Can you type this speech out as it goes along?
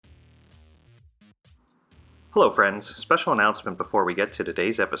Hello, friends. Special announcement before we get to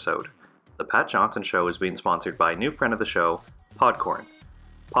today's episode. The Pat Johnson Show is being sponsored by a new friend of the show, Podcorn.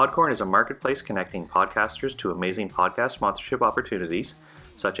 Podcorn is a marketplace connecting podcasters to amazing podcast sponsorship opportunities,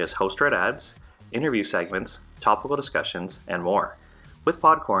 such as host-read ads, interview segments, topical discussions, and more. With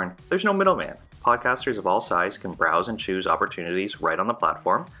Podcorn, there's no middleman. Podcasters of all sizes can browse and choose opportunities right on the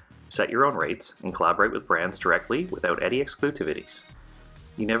platform, set your own rates, and collaborate with brands directly without any exclusivities.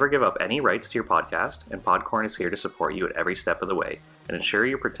 You never give up any rights to your podcast, and Podcorn is here to support you at every step of the way and ensure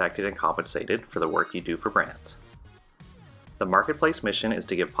you're protected and compensated for the work you do for brands. The marketplace mission is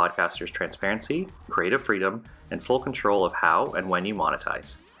to give podcasters transparency, creative freedom, and full control of how and when you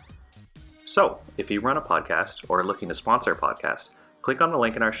monetize. So, if you run a podcast or are looking to sponsor a podcast, click on the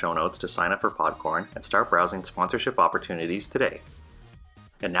link in our show notes to sign up for Podcorn and start browsing sponsorship opportunities today.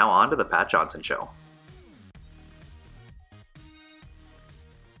 And now on to the Pat Johnson Show.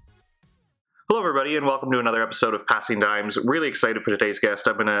 Hello, everybody, and welcome to another episode of Passing Dimes. Really excited for today's guest.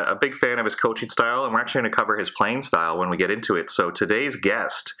 I've been a big fan of his coaching style, and we're actually going to cover his playing style when we get into it. So today's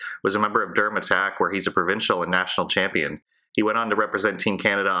guest was a member of Durham Attack, where he's a provincial and national champion. He went on to represent Team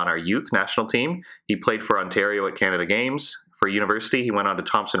Canada on our youth national team. He played for Ontario at Canada Games. For university, he went on to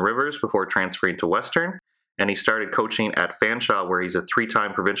Thompson Rivers before transferring to Western. And he started coaching at Fanshawe, where he's a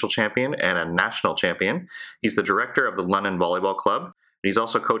 3-time provincial champion and a national champion. He's the director of the London Volleyball Club. He's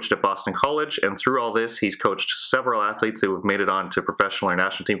also coached at Boston College, and through all this, he's coached several athletes who have made it on to professional or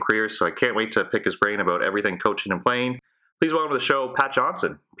national team careers, so I can't wait to pick his brain about everything coaching and playing. Please welcome to the show, Pat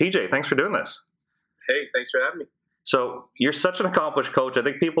Johnson. PJ, thanks for doing this. Hey, thanks for having me. So, you're such an accomplished coach. I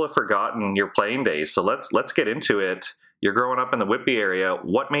think people have forgotten your playing days, so let's get into it. You're growing up in the Whitby area.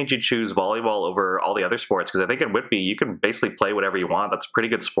 What made you choose volleyball over all the other sports? Because I think in Whitby, you can basically play whatever you want. That's a pretty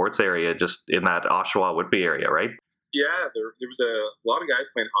good sports area just in that Oshawa-Whitby area, right? Yeah, there was a lot of guys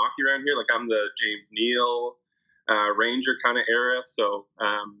playing hockey around here. Like I'm the James Neal, Ranger kind of era. So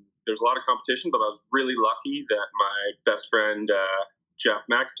there's a lot of competition, but I was really lucky that my best friend, Jeff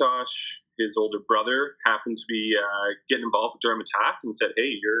McIntosh, his older brother, happened to be getting involved with Durham Attack and said,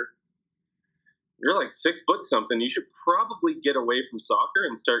 hey, you're like 6 foot something. You should probably get away from soccer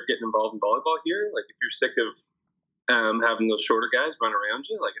and start getting involved in volleyball here. Like if you're sick of having those shorter guys run around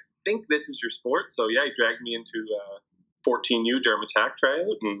you, like I think this is your sport. So yeah, he dragged me into 14U Durham Attack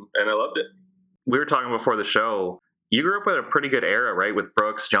tryout, and I loved it. We were talking before the show. You grew up in a pretty good era, right? With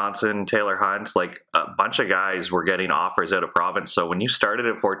Brooks, Johnson, Taylor Hunt, like a bunch of guys were getting offers out of province. So when you started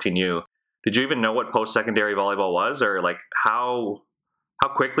at 14U, did you even know what post-secondary volleyball was, or like how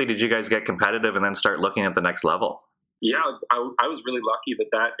quickly did you guys get competitive and then start looking at the next level? Yeah, I was really lucky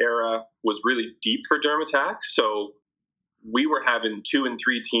that era was really deep for Durham Attack. So we were having 2 and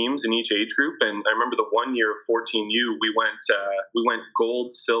 3 teams in each age group, and I remember the one year of 14U, we went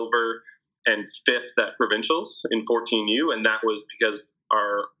gold, silver, and 5th at provincials in 14U, and that was because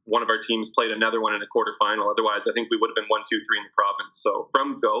one of our teams played another one in a quarterfinal. Otherwise, I think we would have been 1, 2, 3 in the province. So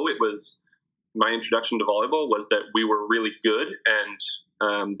from go, it was my introduction to volleyball was that we were really good,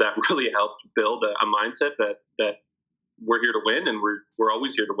 and that really helped build a mindset that we're here to win, and we're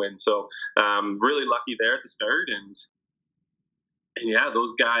always here to win. So really lucky there at the start, and yeah,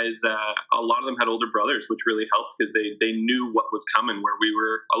 those guys, a lot of them had older brothers, which really helped because they knew what was coming, where we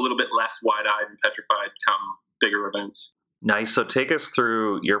were a little bit less wide-eyed and petrified come bigger events. Nice. So take us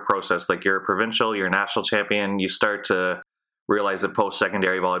through your process. Like you're a provincial, you're a national champion, you start to realize that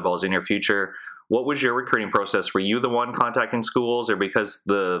post-secondary volleyball is in your future. What was your recruiting process? Were you the one contacting schools, or because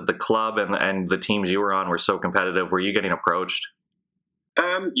the club and the teams you were on were so competitive, were you getting approached?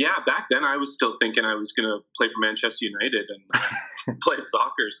 Yeah, back then I was still thinking I was going to play for Manchester United and play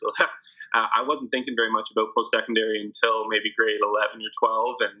soccer. So I wasn't thinking very much about post-secondary until maybe grade 11 or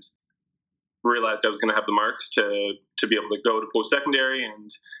 12, and realized I was going to have the marks to be able to go to post-secondary.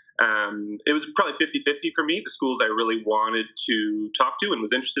 And it was probably 50-50 for me. The schools I really wanted to talk to and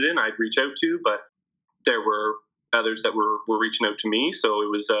was interested in, I'd reach out to, but there were others that were reaching out to me. So it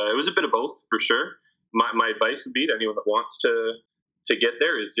was a bit of both for sure. My advice would be to anyone that wants to get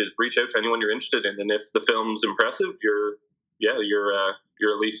there is just reach out to anyone you're interested in, and if the film's impressive, you're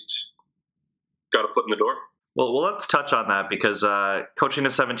at least got a foot in the door. Well, let's touch on that because coaching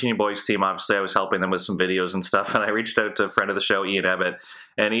a 17 boys team, obviously I was helping them with some videos and stuff, and I reached out to a friend of the show, Ian Ebbett,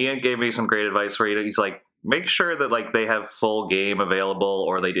 and Ian gave me some great advice where he's like, make sure that like they have full game available,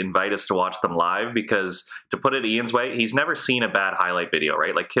 or they'd invite us to watch them live, because to put it Ian's way, he's never seen a bad highlight video,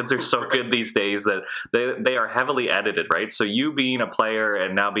 right? Like kids are so good these days that they are heavily edited, right? So you being a player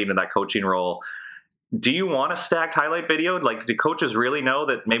and now being in that coaching role, do you want a stacked highlight video? Like, do coaches really know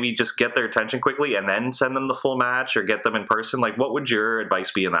that maybe just get their attention quickly and then send them the full match, or get them in person? Like, what would your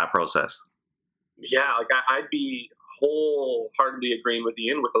advice be in that process? Yeah, like I'd be wholeheartedly agreeing with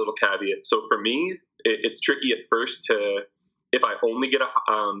Ian with a little caveat. So for me, it's tricky at first to if I only get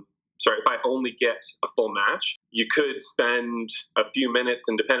if I only get a full match, you could spend a few minutes,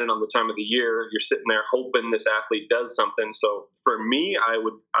 and depending on the time of the year, you're sitting there hoping this athlete does something. So for me, I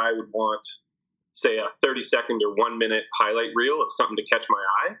would want, say, a 30-second or 1 minute highlight reel of something to catch my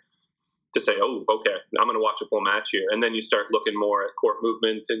eye, to say, oh, okay, I'm going to watch a full match here. And then you start looking more at court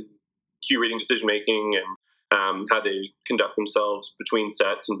movement and cue reading decision making, and how they conduct themselves between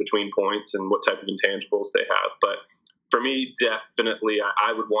sets and between points, and what type of intangibles they have. But for me, definitely,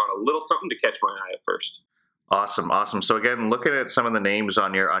 I would want a little something to catch my eye at first. Awesome. So again, looking at some of the names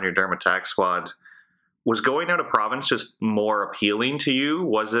on your Dermatac squad, was going out of province just more appealing to you?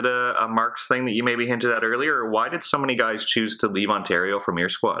 Was it a Marks thing that you maybe hinted at earlier, or why did so many guys choose to leave Ontario from your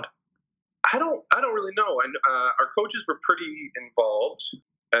squad? I don't really know. Our coaches were pretty involved,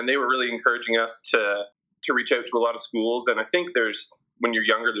 and they were really encouraging us to reach out to a lot of schools. And I think when you're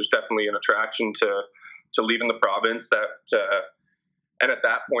younger, there's definitely an attraction to leaving the province. And at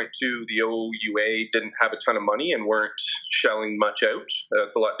that point too, the OUA didn't have a ton of money and weren't shelling much out.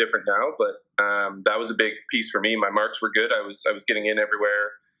 It's a lot different now, but that was a big piece for me. My marks were good. I was getting in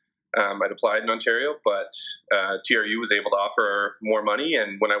everywhere I'd applied in Ontario, but TRU was able to offer more money.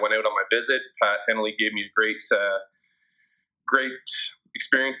 And when I went out on my visit, Pat Henley gave me a great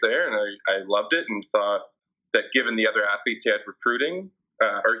experience there, and I loved it, and thought that given the other athletes he had recruited,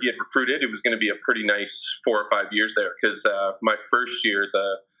 it was going to be a pretty nice 4 or 5 years there. Because my first year,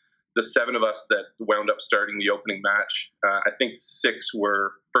 the 7 of us that wound up starting the opening match, I think 6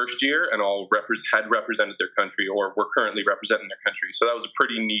 were first year and all had represented their country or were currently representing their country. So that was a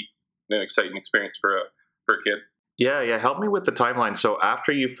pretty neat and exciting experience for a kid. Yeah. Help me with the timeline. So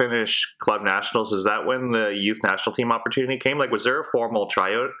after you finish club nationals, is that when the youth national team opportunity came? Like, was there a formal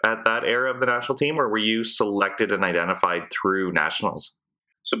tryout at that era of the national team, or were you selected and identified through nationals?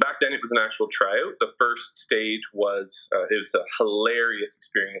 So back then it was an actual tryout. The first stage was it was a hilarious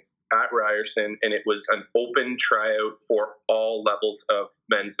experience at Ryerson, and it was an open tryout for all levels of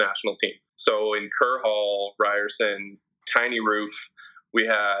men's national team. So in Kerr Hall, Ryerson, tiny roof, we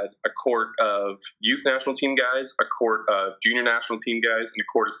had a court of youth national team guys, a court of junior national team guys, and a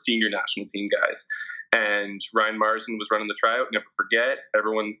court of senior national team guys. And Ryan Marsden was running the tryout. Never forget,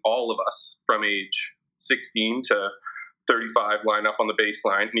 all of us from age 16 to 35 line up on the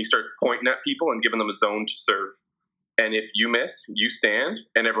baseline, and he starts pointing at people and giving them a zone to serve. And if you miss, you stand,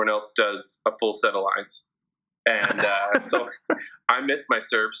 and everyone else does a full set of lines. And so I missed my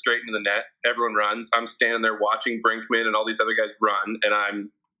serve straight into the net. Everyone runs. I'm standing there watching Brinkman and all these other guys run, and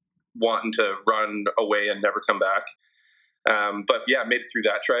I'm wanting to run away and never come back. But yeah, I made it through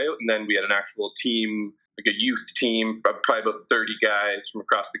that tryout, and then we had an actual team, like a youth team, probably about 30 guys from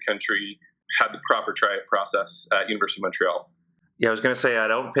across the country, had the proper tryout process at University of Montreal. Yeah, I was going to say, I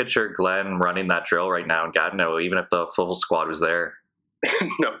don't picture Glenn running that drill right now in Gatineau, even if the full squad was there.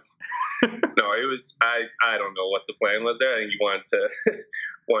 No, it was, I don't know what the plan was there. I think he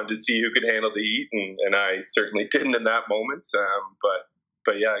wanted to see who could handle the heat, and I certainly didn't in that moment.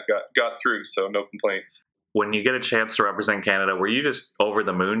 But yeah, I got through, so no complaints. When you get a chance to represent Canada, were you just over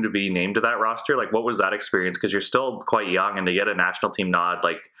the moon to be named to that roster? Like, what was that experience? Because you're still quite young, and to get a national team nod,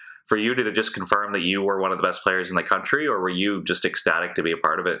 like, for you to just confirm that you were one of the best players in the country, or were you just ecstatic to be a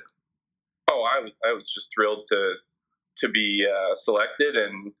part of it? Oh, I was just thrilled to be selected,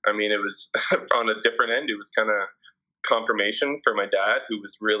 and I mean, it was on a different end. It was kind of confirmation for my dad, who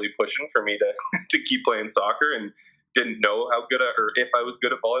was really pushing for me to keep playing soccer, and didn't know how good or if I was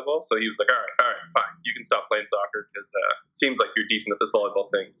good at volleyball. So he was like, all right, fine, you can stop playing soccer, because it seems like you're decent at this volleyball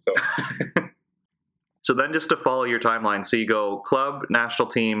thing. So. So then, just to follow your timeline, so you go club, national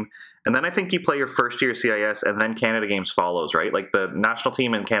team, and then I think you play your first year CIS, and then Canada Games follows, right? Like, the national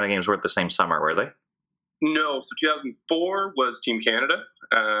team and Canada Games were at the same summer, were they? No, so 2004 was Team Canada,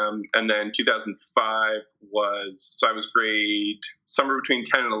 and then 2005 so I was grade somewhere between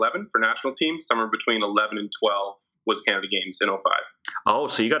 10 and 11 for national team, somewhere between 11 and 12 was Canada Games in 05. Oh,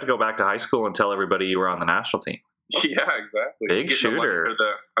 so you got to go back to high school and tell everybody you were on the national team. Yeah, exactly. Big shooter.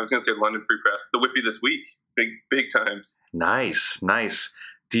 I was going to say London Free Press, the Whippy this week. Big times. Nice.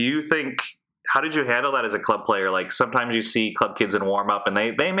 Do you think, how did you handle that as a club player? Like, sometimes you see club kids in warm up and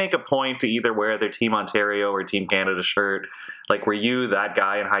they make a point to either wear their Team Ontario or Team Canada shirt. Like, were you that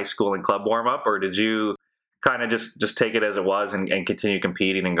guy in high school and club warm up, or did you kind of just take it as it was and continue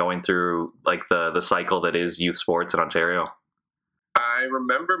competing and going through like the cycle that is youth sports in Ontario? I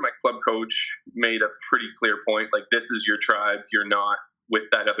remember my club coach made a pretty clear point, like, this is your tribe. You're not with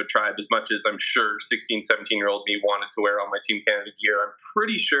that other tribe. As much as I'm sure 16, 17-year-old me wanted to wear all my Team Canada gear, I'm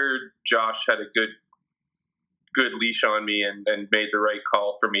pretty sure Josh had a good leash on me and made the right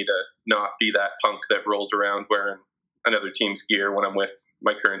call for me to not be that punk that rolls around wearing another team's gear when I'm with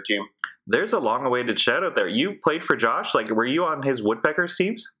my current team. There's a long-awaited shout out there. You played for Josh? Like, were you on his Woodpeckers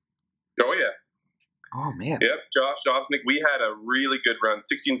teams? Oh, yeah. Oh, man. Yep, Josh Dovznik. We had a really good run.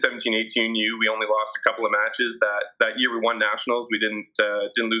 16, 17, 18U. We only lost a couple of matches. That year we won nationals. We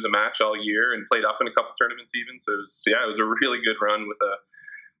didn't lose a match all year and played up in a couple tournaments even. So it was a really good run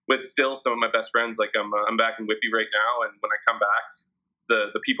with still some of my best friends. Like I'm back in Whitby right now, and when I come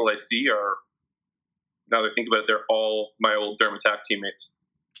back, the people I see are, now that I think about it, they're all my old Dermatac teammates.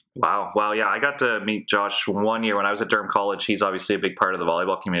 Wow. Yeah, I got to meet Josh one year when I was at Durham College. He's obviously a big part of the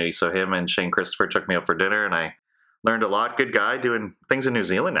volleyball community. So him and Shane Christopher took me out for dinner, and I learned a lot. Good guy, doing things in New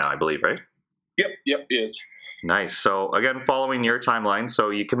Zealand now, I believe, right? Yep, he is. Nice. So again, following your timeline, so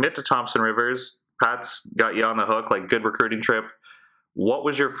you commit to Thompson Rivers. Pat's got you on the hook, like good recruiting trip. What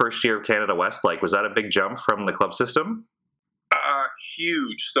was your first year of Canada West like? Was that a big jump from the club system?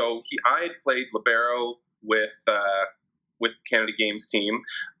 Huge. So I had played libero with the Canada Games team.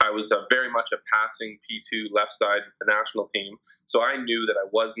 I was very much a passing P2 left side of the national team. So I knew that I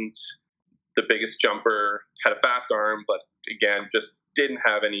wasn't the biggest jumper, had a fast arm, but again, just didn't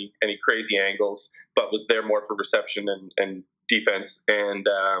have any crazy angles, but was there more for reception and defense. And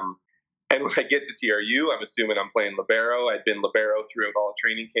when I get to TRU, I'm assuming I'm playing libero. I'd been libero throughout all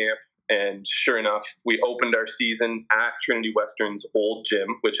training camp. And sure enough, we opened our season at Trinity Western's old gym,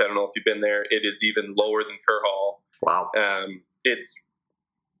 which I don't know if you've been there. It is even lower than Kerr Hall. Wow. It's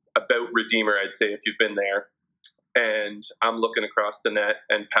about Redeemer, I'd say, if you've been there. And I'm looking across the net,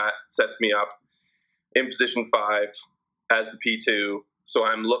 and Pat sets me up in position 5 as the P2. So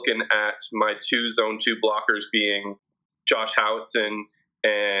I'm looking at my 2 zone 2 blockers being Josh Howitson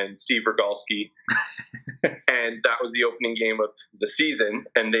and Steve Rogalski. And that was the opening game of the season,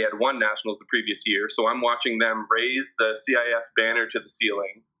 and they had won nationals the previous year. So I'm watching them raise the CIS banner to the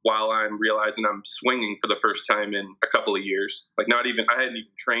ceiling while I'm realizing I'm swinging for the first time in a couple of years. Like I hadn't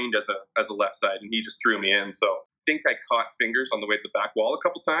even trained as a left side, and he just threw me in. So I think I caught fingers on the way to the back wall a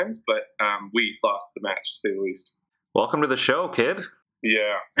couple times, but we lost the match, to say the least. Welcome to the show, kid.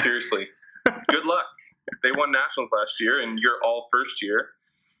 Yeah, seriously. Good luck. They won nationals last year, and you're all first year.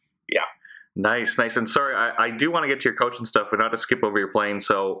 Yeah. Nice. And sorry, I do want to get to your coaching stuff, but not to skip over your playing.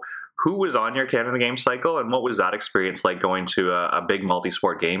 So who was on your Canada Games cycle, and what was that experience like going to a big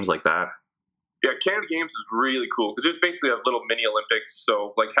multi-sport games like that? Yeah, Canada Games is really cool because it's basically a little mini Olympics.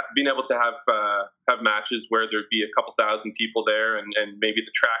 So like being able to have matches where there'd be a couple thousand people there, and maybe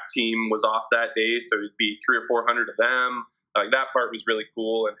the track team was off that day, so it'd be 300 or 400 of them. Like that part was really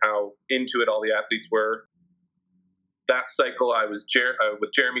cool, and how into it all the athletes were. That cycle, I was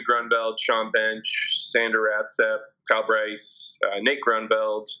with Jeremy Grunbeld, Sean Bench, Sander Ratsep, Kyle Bryce, Nate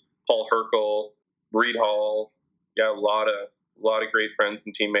Grunbeld, Paul Herkel, Reed Hall. Yeah, a lot of great friends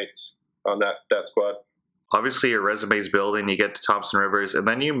and teammates on that squad. Obviously, your resume's building. You get to Thompson Rivers, and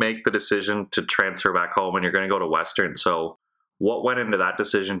then you make the decision to transfer back home, and you're going to go to Western. So what went into that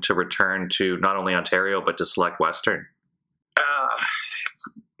decision to return to not only Ontario, but to select Western?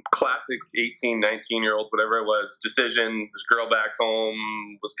 Classic 18, 19-year-old, whatever it was, decision. This girl back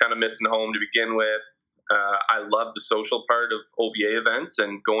home, was kind of missing home to begin with. I loved the social part of OVA events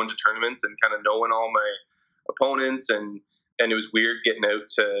and going to tournaments and kind of knowing all my opponents. And it was weird getting out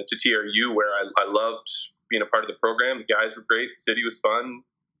to TRU where I loved being a part of the program. The guys were great. The city was fun.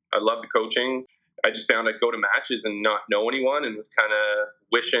 I loved the coaching. I just found I'd go to matches and not know anyone, and was kind of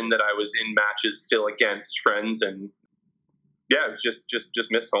wishing that I was in matches still against friends. And yeah, it was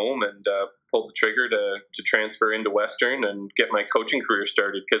just missed home, and pulled the trigger to transfer into Western and get my coaching career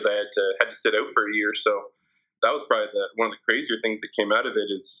started, because I had to sit out for a year. So that was probably one of the crazier things that came out of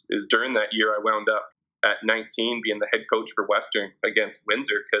it is during that year I wound up at 19 being the head coach for Western against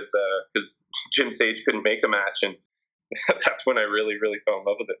Windsor, because Jim Sage couldn't make a match, and that's when I really fell in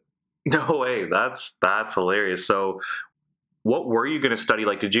love with it. No way. That's hilarious. So what were you going to study?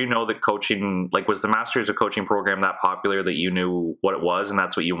 Like, did you know that coaching, like, was the Masters of Coaching program that popular that you knew what it was and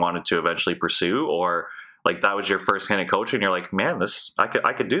that's what you wanted to eventually pursue? Or like that was your first kind of coach and you're like, man,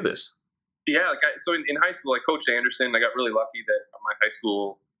 I could do this? Yeah. So in high school, I coached Anderson. I got really lucky that my high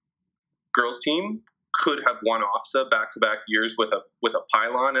school girls team could have won OFSA back-to-back years with a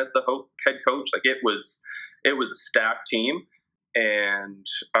pylon as the head coach. Like it was a stacked team. And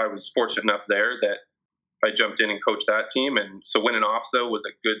I was fortunate enough there that I jumped in and coached that team. And so winning OFSA was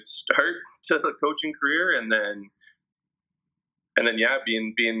a good start to the coaching career. And then And then,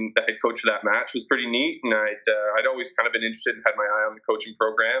 being the head coach for that match was pretty neat. And I'd always kind of been interested and had my eye on the coaching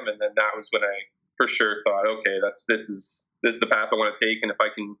program. And then that was when I for sure thought, okay, this is the path I want to take. And if I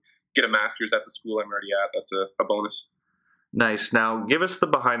can get a master's at the school I'm already at, that's a bonus. Nice. Now, give us the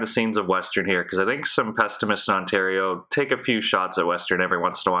behind the scenes of Western here, because I think some pessimists in Ontario take a few shots at Western every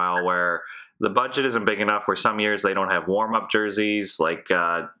once in a while where the budget isn't big enough, where some years they don't have warm-up jerseys. Like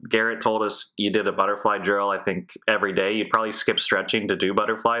Garrett told us you did a butterfly drill, I think, every day. You probably skipped stretching to do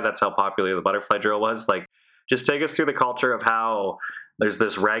butterfly. That's how popular the butterfly drill was. Like, just take us through the culture of how there's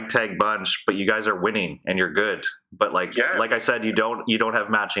this ragtag bunch, but you guys are winning and you're good. But like I said, you don't have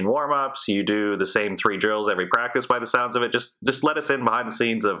matching warm-ups. You do the same 3 drills every practice by the sounds of it. Just let us in behind the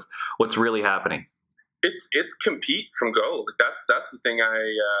scenes of what's really happening. It's compete from go. Like that's the thing.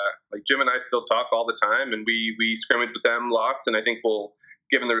 Like Jim and I still talk all the time, and we scrimmage with them lots. And I think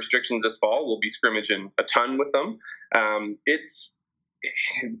given the restrictions this fall, we'll be scrimmaging a ton with them. It's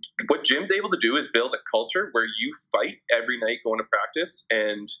what Jim's able to do is build a culture where you fight every night going to practice,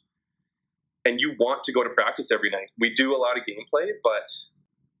 and you want to go to practice every night. We do a lot of gameplay, but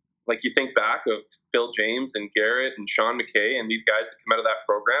like you think back of Phil James and Garrett and Sean McKay and these guys that come out of that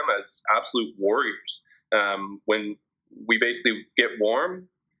program as absolute warriors. When we basically get warm,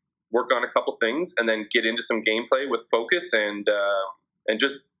 work on a couple things, and then get into some gameplay with focus and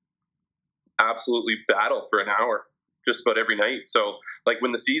just absolutely battle for an hour just about every night. So like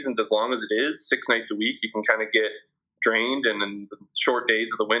when the season's as long as it is, 6 nights a week, you can kind of get drained, and then the short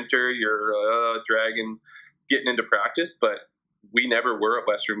days of the winter, you're getting into practice. But we never were at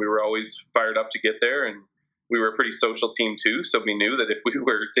Western. We were always fired up to get there, and we were a pretty social team too. So we knew that if we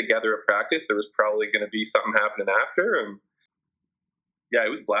were together at practice, there was probably going to be something happening after. And yeah, it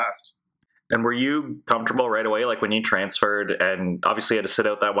was a blast. And were you comfortable right away, like when you transferred, and obviously you had to sit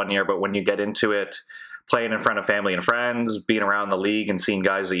out that 1 year, but when you get into it, playing in front of family and friends, being around the league and seeing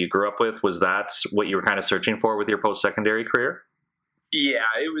guys that you grew up with, was that what you were kind of searching for with your post-secondary career? Yeah,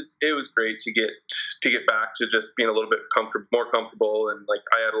 it was great to get back to just being a little bit more comfortable. And like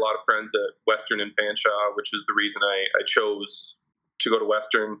I had a lot of friends at Western and Fanshawe, which was the reason I chose to go to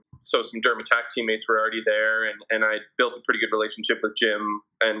Western. So some Dermatac teammates were already there, and I built a pretty good relationship with Jim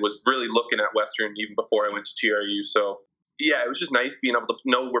and was really looking at Western even before I went to TRU. So yeah, it was just nice being able to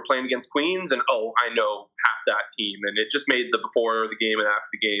know we're playing against Queens, and I know half that team, and it just made the before the game and after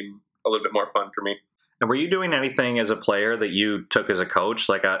the game a little bit more fun for me. And were you doing anything as a player that you took as a coach?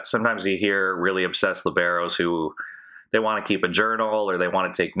 Like sometimes you hear really obsessed liberos who they want to keep a journal, or they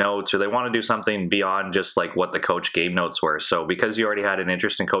want to take notes, or they want to do something beyond just like what the coach game notes were. So because you already had an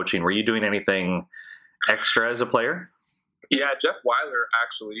interest in coaching, were you doing anything extra as a player? Yeah, Jeff Weiler,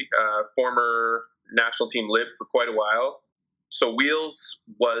 actually, former national team lib for quite a while. So Wheels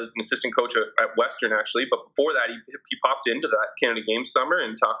was an assistant coach at Western, actually. But before that, he popped into that Canada Games summer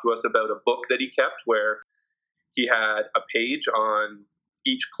and talked to us about a book that he kept where he had a page on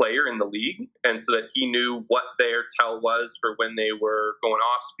each player in the league, and so that he knew what their tell was for when they were going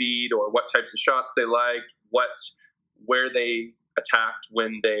off speed, or what types of shots they liked, where they attacked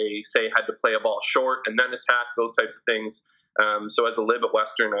when they, say, had to play a ball short and then attack, those types of things. So as a lib at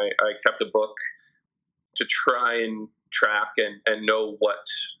Western, I kept a book to try and track and know what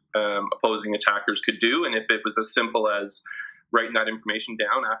opposing attackers could do. And if it was as simple as writing that information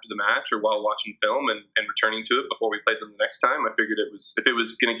down after the match or while watching film and returning to it before we played them the next time, I figured if it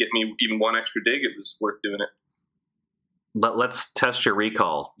was going to get me even one extra dig, it was worth doing it. Let's test your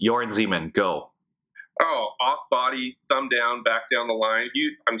recall. Jorn Zeman, go. Oh, off body, thumb down, back down the line.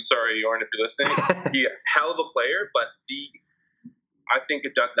 I'm sorry, Jorn, if you're listening. He hell of a player, but I think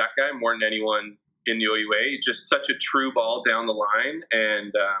it done that guy more than anyone in the OUA. Just such a true ball down the line,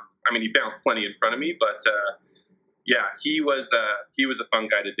 and he bounced plenty in front of me, but yeah, he was a fun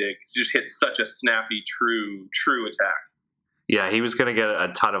guy to dig. He just hit such a snappy, true attack. Yeah, he was going to get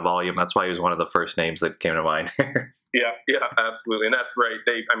a ton of volume. That's why he was one of the first names that came to mind. Yeah, absolutely, and that's right.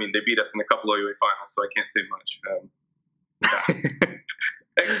 They beat us in a couple OUA finals, so I can't say much. Yeah.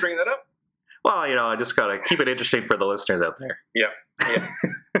 Thanks for bringing that up. Well, I just got to keep it interesting for the listeners out there. Yeah.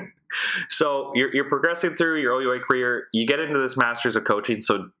 So you're progressing through your OUA career. You get into this Masters of Coaching.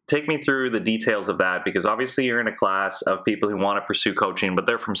 So take me through the details of that, because obviously you're in a class of people who want to pursue coaching, but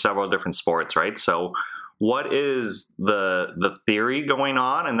they're from several different sports, right? So what is the theory going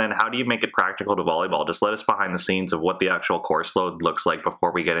on, and then how do you make it practical to volleyball? Just let us behind the scenes of what the actual course load looks like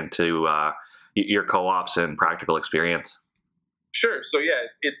before we get into your co-ops and practical experience. Sure. So yeah,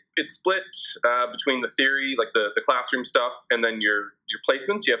 it's split between the theory, like the classroom stuff, and then your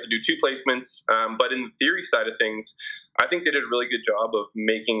placements. You have to do 2 placements. But in the theory side of things, I think they did a really good job of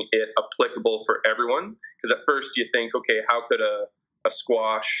making it applicable for everyone. Because at first you think, okay, how could a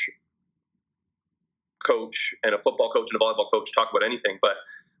squash coach and a football coach and a volleyball coach talk about anything? But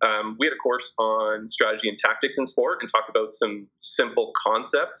we had a course on strategy and tactics in sport and talked about some simple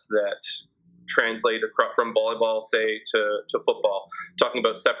concepts that translate from volleyball, say, to football, talking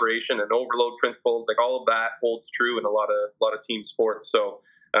about separation and overload principles. Like, all of that holds true in a lot of team sports. So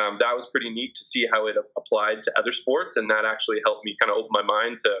that was pretty neat to see how it applied to other sports, and that actually helped me kind of open my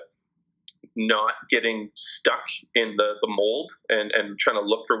mind to not getting stuck in the mold and trying to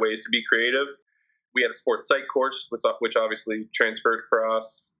look for ways to be creative. We had a sports psych course, which obviously transferred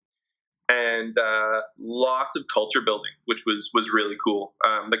across, and lots of culture building, which was really cool.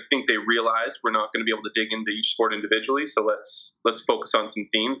 I think they realized we're not going to be able to dig into each sport individually, so let's focus on some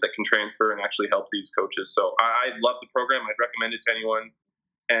themes that can transfer and actually help these coaches. So I love the program. I'd recommend it to anyone,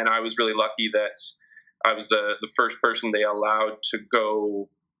 and I was really lucky that I was the first person they allowed to go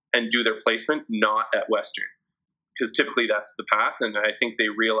and do their placement not at Western, because typically that's the path. And I think they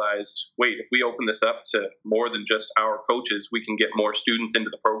realized, wait, if we open this up to more than just our coaches, we can get more students into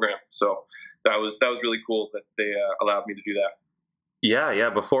the program. So that was really cool that they allowed me to do that. Yeah.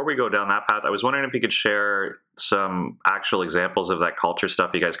 Before we go down that path, I was wondering if you could share some actual examples of that culture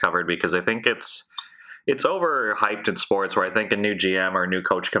stuff you guys covered, because I think it's overhyped in sports, where I think a new GM or a new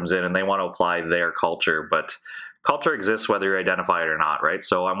coach comes in and they want to apply their culture, but culture exists whether you identify it or not, right?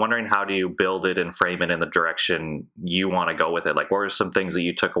 So I'm wondering, how do you build it and frame it in the direction you want to go with it? Like, what are some things that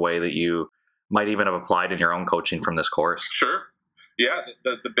you took away that you might even have applied in your own coaching from this course? Sure. Yeah,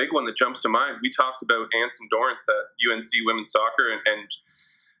 the big one that jumps to mind, we talked about Anson Dorrance at UNC Women's Soccer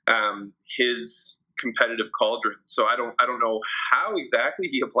and his competitive cauldron. So I don't know how exactly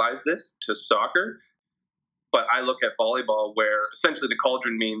he applies this to soccer, but I look at volleyball, where essentially the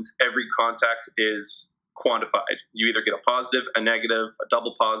cauldron means every contact is quantified. You either get a positive, a negative, a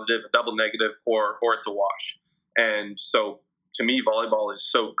double positive, a double negative, or it's a wash. And so to me, volleyball is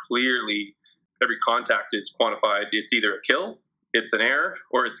so clearly, every contact is quantified. It's either a kill, it's an error,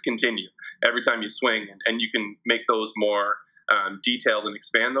 or it's continue every time you swing. And you can make those more detailed and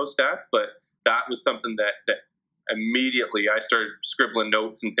expand those stats. But that was something that immediately I started scribbling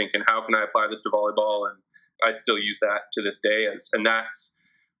notes and thinking, how can I apply this to volleyball? And I still use that to this day. And that's,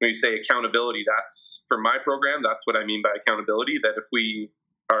 when you say accountability, that's, for my program, that's what I mean by accountability, that if we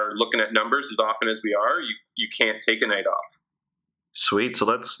are looking at numbers as often as we are, you can't take a night off. Sweet. So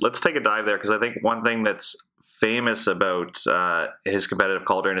let's take a dive there, because I think one thing that's famous about his competitive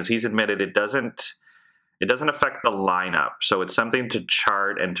cauldron is he's admitted it doesn't affect the lineup. So it's something to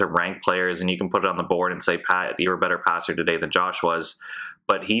chart and to rank players, and you can put it on the board and say, Pat, you're a better passer today than Josh was.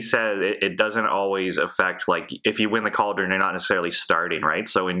 But he said it doesn't always affect, like, if you win the cauldron, you're not necessarily starting, right?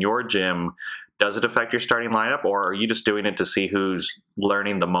 So in your gym, does it affect your starting lineup, or are you just doing it to see who's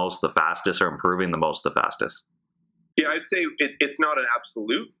learning the most the fastest or improving the most the fastest? Yeah, I'd say it's not an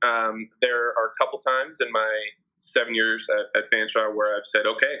absolute. There are a couple times in my 7 years at Fanshawe where I've said,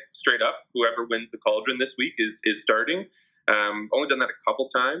 okay, straight up, whoever wins the cauldron this week is starting. Only done that a couple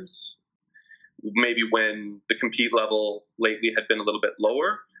times, maybe when the compete level lately had been a little bit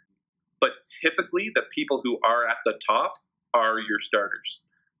lower. But typically the people who are at the top are your starters,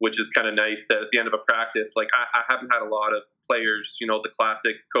 which is kind of nice that at the end of a practice, like I haven't had a lot of players, the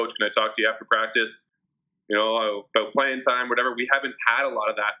classic, coach, can I talk to you after practice? About playing time, whatever. We haven't had a lot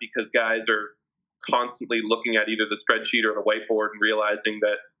of that because guys are constantly looking at either the spreadsheet or the whiteboard and realizing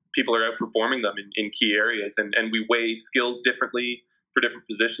that people are outperforming them in key areas. And we weigh skills differently for different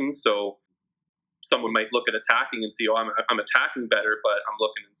positions. So someone might look at attacking and see, I'm attacking better, but I'm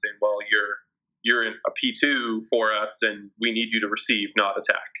looking and saying, well, you're in a P2 for us and we need you to receive, not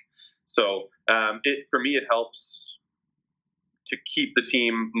attack. So for me, it helps to keep the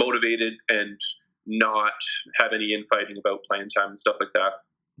team motivated and not have any infighting about playing time and stuff like that.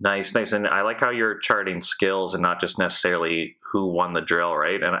 Nice. And I like how you're charting skills and not just necessarily who won the drill,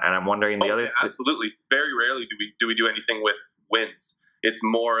 right? And I'm wondering Yeah, absolutely. Very rarely do we do anything with wins. It's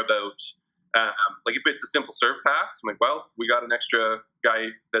more about like if it's a simple serve pass, I'm like, well, we got an extra guy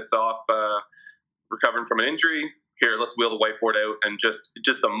that's off recovering from an injury. Here, let's wheel the whiteboard out, and just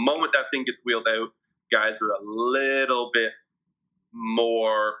the moment that thing gets wheeled out, guys are a little bit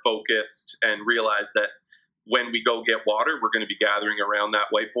more focused and realize that when we go get water, we're going to be gathering around that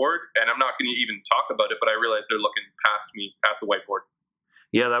whiteboard. And I'm not going to even talk about it, but I realize they're looking past me at the whiteboard.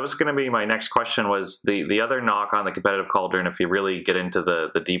 Yeah, that was going to be my next question, was the other knock on the competitive cauldron, if you really get into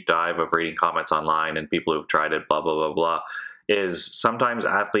the deep dive of reading comments online and people who've tried it, blah, blah, blah, blah, is sometimes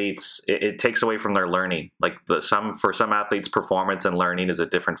athletes, it takes away from their learning. Like for some athletes, performance and learning is a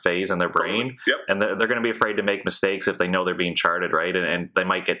different phase in their brain. Yep. And they're going to be afraid to make mistakes if they know they're being charted, right? And they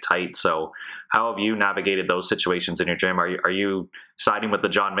might get tight. So how have you navigated those situations in your gym? Are you siding with the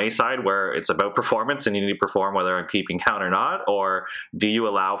John May side where it's about performance and you need to perform whether I'm keeping count or not? Or do you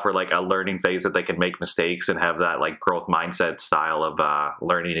allow for like a learning phase that they can make mistakes and have that like growth mindset style of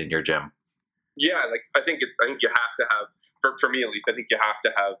learning in your gym? Yeah, like I think you have to have, for me at least, I think you have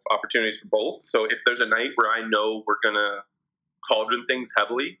to have opportunities for both. So if there's a night where I know we're gonna cauldron things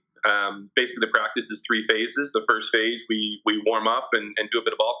heavily, basically the practice is 3 phases. The first phase we warm up and do a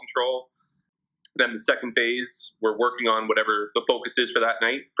bit of ball control. Then the second phase we're working on whatever the focus is for that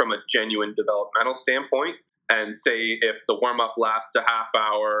night from a genuine developmental standpoint. And say if the warm up lasts a half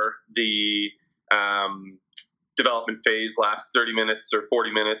hour, the development phase lasts 30 minutes or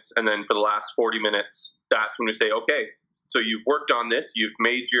 40 minutes. And then for the last 40 minutes, that's when we say, okay, so you've worked on this, you've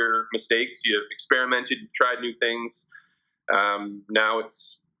made your mistakes, you've experimented, you've tried new things. Now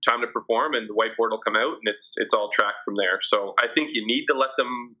it's time to perform and the whiteboard will come out and it's all tracked from there. So I think you need to let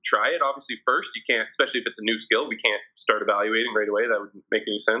them try it. Obviously first, you can't, especially if it's a new skill, we can't start evaluating right away. That wouldn't make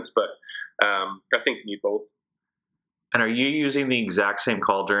any sense. But I think you need both. And are you using the exact same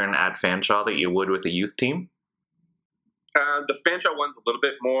cauldron at Fanshawe that you would with a youth team? The Fanshawe one's a little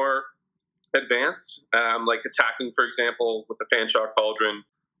bit more advanced. Like attacking, for example, with the Fanshawe cauldron,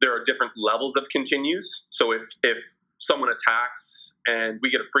 there are different levels of continues. So if someone attacks and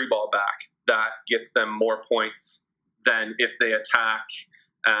we get a free ball back, that gets them more points than if they attack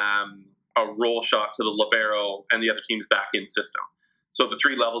a roll shot to the libero and the other team's back in system. So the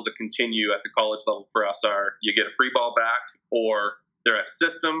 3 levels that continue at the college level for us are you get a free ball back, or they're at a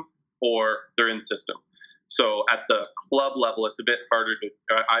system, or they're in system. So at the club level, it's a bit harder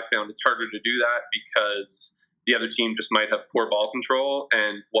I found it's harder to do that because the other team just might have poor ball control,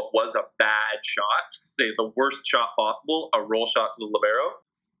 and what was a bad shot, say the worst shot possible, a roll shot to the libero,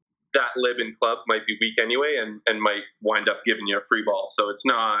 that lib in club might be weak anyway and might wind up giving you a free ball. So it's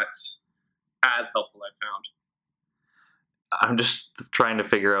not as helpful, I found. I'm just trying to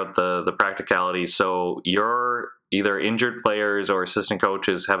figure out the practicality. So you're either injured players or assistant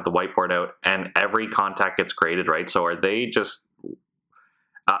coaches have the whiteboard out and every contact gets graded, right? So are they just,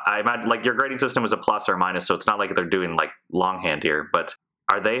 I imagine like your grading system is a plus or minus, so it's not like they're doing like longhand here, but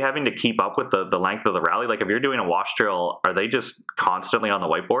are they having to keep up with the length of the rally? Like if you're doing a wash drill, are they just constantly on the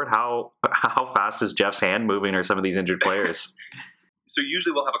whiteboard? How fast is Jeff's hand moving or some of these injured players? So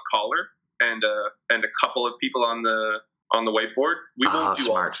usually we'll have a caller and a couple of people on the whiteboard. We won't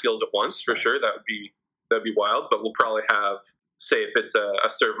do all the skills at once for sure. That'd be wild, but we'll probably have, say if it's a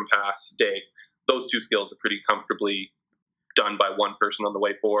serve and pass day, those 2 skills are pretty comfortably done by one person on the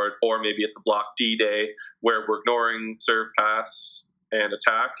whiteboard. Or maybe it's a block D day where we're ignoring serve, pass, and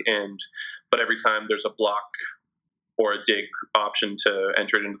attack, but every time there's a block or a dig option to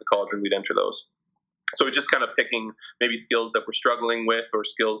enter it into the cauldron, we'd enter those. So we're just kind of picking maybe skills that we're struggling with or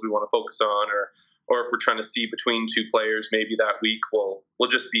skills we want to focus on, or if we're trying to see between 2 players, maybe that week we'll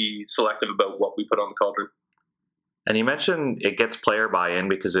just be selective about what we put on the cauldron. And you mentioned it gets player buy-in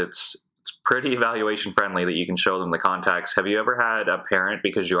because it's pretty evaluation friendly that you can show them the contacts. Have you ever had a parent,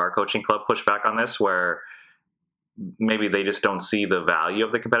 because you are coaching club, push back on this where maybe they just don't see the value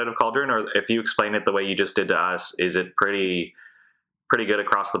of the competitive cauldron? Or if you explain it the way you just did to us, is it pretty good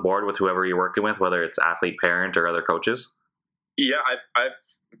across the board with whoever you're working with, whether it's athlete, parent, or other coaches? Yeah, I've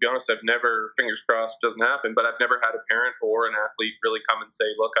to be honest, I've never, fingers crossed doesn't happen, but I've never had a parent or an athlete really come and say,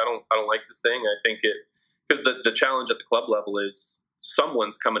 look, I don't like this thing. I think because the challenge at the club level is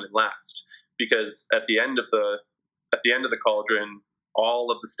someone's coming in last, because at the end of the cauldron,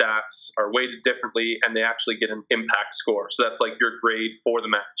 all of the stats are weighted differently and they actually get an impact score. So that's like your grade for the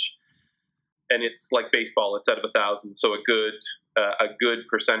match. And it's like baseball, it's out of 1,000. So a good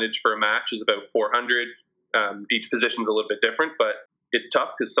percentage for a match is about 400. Each position's a little bit different, but it's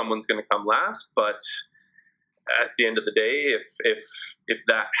tough because someone's going to come last. But at the end of the day, if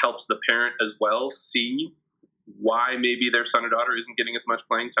that helps the parent as well see why maybe their son or daughter isn't getting as much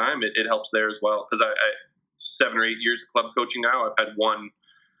playing time, it helps there as well. Because I 7 or 8 years of club coaching now, I've had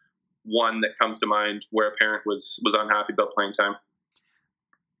one that comes to mind where a parent was unhappy about playing time.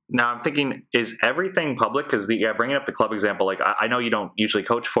 Now I'm thinking, is everything public? Because bringing up the club example, like I know you don't usually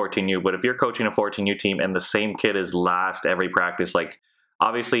coach 14U, but if you're coaching a 14U team and the same kid is last every practice, like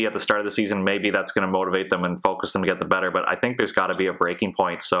obviously at the start of the season, maybe that's going to motivate them and focus them to get the better, but I think there's got to be a breaking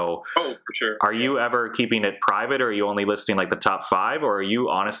point. So for sure. Are you ever keeping it private, or are you only listing like the top 5, or are you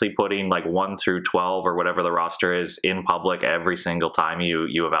honestly putting like 1 through 12 or whatever the roster is in public every single time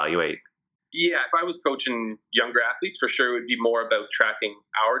you evaluate? Yeah, if I was coaching younger athletes, for sure it would be more about tracking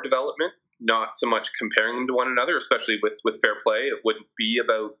our development, not so much comparing them to one another, especially with fair play. It wouldn't be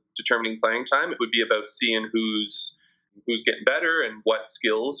about determining playing time. It would be about seeing who's getting better and what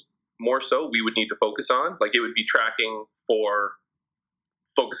skills more so we would need to focus on. Like, it would be tracking for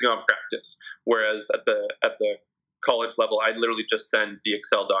focusing on practice. Whereas at the college level, I literally just send the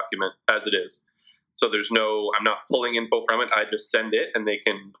Excel document as it is. So I'm not pulling info from it. I just send it and they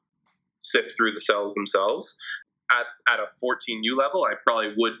can sift through the cells themselves. At a 14U level, I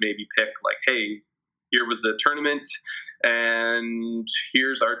probably would maybe pick like, hey, here was the tournament and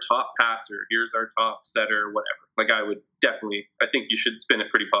here's our top passer, here's our top setter, whatever. Like, I think you should spin it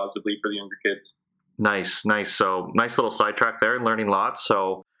pretty positively for the younger kids. Nice. So nice little sidetrack there, learning lots.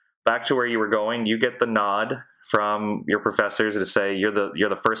 So back to where you were going, you get the nod from your professors to say you're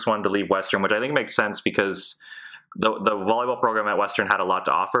the first one to leave Western, which I think makes sense because the volleyball program at Western had a lot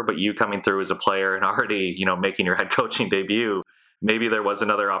to offer, but you coming through as a player and already, making your head coaching debut, maybe there was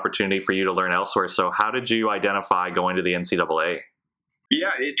another opportunity for you to learn elsewhere. So how did you identify going to the NCAA?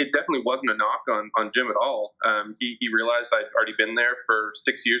 Yeah, it definitely wasn't a knock on Jim at all. He realized I'd already been there for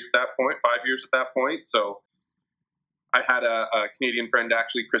 6 years at that point, 5 years at that point. So I had a Canadian friend,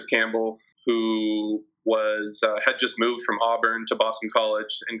 actually, Chris Campbell, who had just moved from Auburn to Boston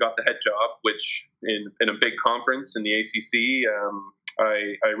College and got the head job, which in a big conference in the ACC,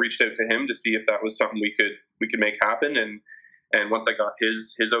 I reached out to him to see if that was something we could make happen. And once I got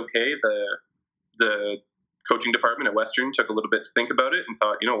his okay, the coaching department at Western took a little bit to think about it and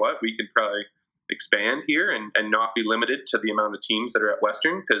thought, you know what, we could probably expand here and not be limited to the amount of teams that are at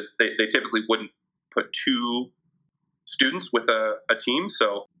Western, because they typically wouldn't put 2 students with a team.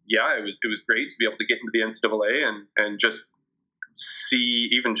 So yeah, it was great to be able to get into the NCAA and just see,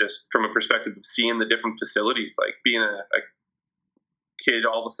 even just from a perspective of seeing the different facilities, like being a kid,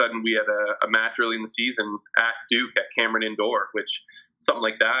 all of a sudden we had a match early in the season at Duke at Cameron Indoor, which something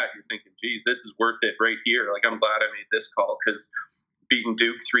like that, you're thinking, geez, this is worth it right here. Like, I'm glad I made this call, because beating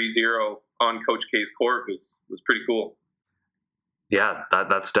Duke 3-0 on Coach K's court was pretty cool. Yeah,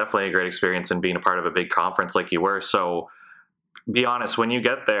 that's definitely a great experience, and being a part of a big conference like you were. So be honest, when you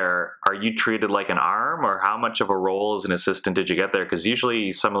get there, are you treated like an arm, or how much of a role as an assistant did you get there? Because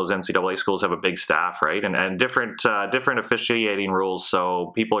usually some of those NCAA schools have a big staff, right? And different officiating rules.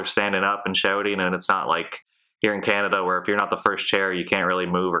 So people are standing up and shouting, and it's not like here in Canada where if you're not the first chair, you can't really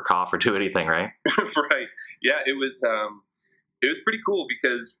move or cough or do anything, right? Right. Yeah, it was pretty cool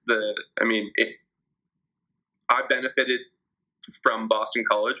because I benefited from Boston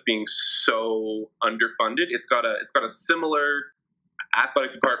College being so underfunded. It's got a similar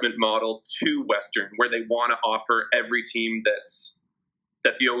athletic department model to Western, where they want to offer every team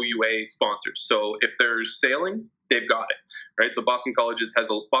that the OUA sponsors. So if there's sailing, they've got it, right? So Boston College has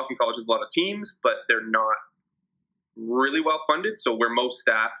a lot of teams, but they're not really well funded. So where most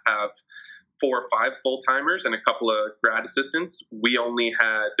staff have 4 or 5 full-timers and a couple of grad assistants, there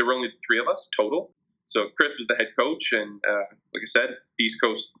were only 3 of us total. So Chris was the head coach, and like I said, East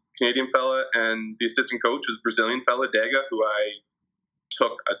Coast Canadian fella, and the assistant coach was Brazilian fella, Dega, who I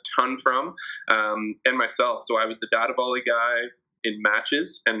took a ton from, and myself. So I was the data volley guy in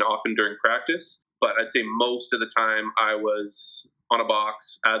matches and often during practice, but I'd say most of the time I was on a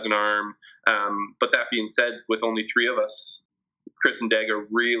box as an arm. But that being said, with only 3 of us, Chris and Dega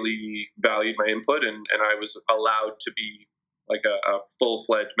really valued my input, and I was allowed to be like a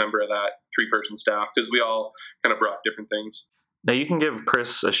full-fledged member of that 3-person staff, because we all kind of brought different things. Now, you can give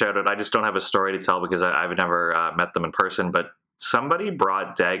Chris a shout out. I just don't have a story to tell because I've never met them in person, but somebody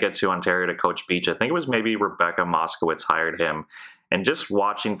brought Dega to Ontario to coach beach. I think it was maybe Rebecca Moskowitz hired him. And just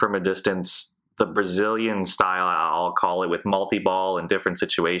watching from a distance, the Brazilian style, I'll call it, with multi-ball and different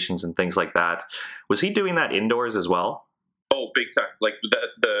situations and things like that. Was he doing that indoors as well? Oh, big time. Like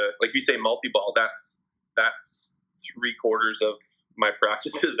like you say, multi-ball, that's 3/4 of my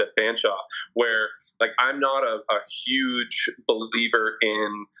practices at Fanshawe, where like I'm not a huge believer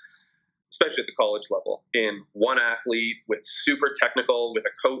in, especially at the college level, in one athlete with super technical, with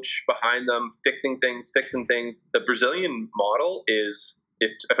a coach behind them, fixing things. The Brazilian model is,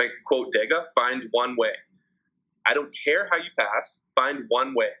 if I quote Dega, find one way. I don't care how you pass, find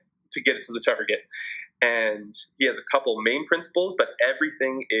one way to get it to the target. And he has a couple main principles, but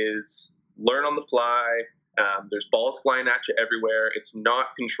everything is learn on the fly. There's balls flying at you everywhere. It's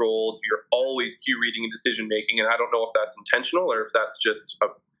not controlled. You're always cue reading and decision making. And I don't know if that's intentional or if that's just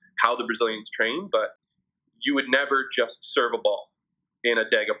how the Brazilians train, but you would never just serve a ball in a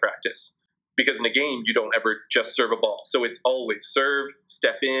Dega practice, because in a game, you don't ever just serve a ball. So it's always serve,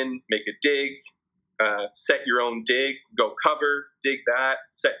 step in, make a dig, set your own dig, go cover, dig that,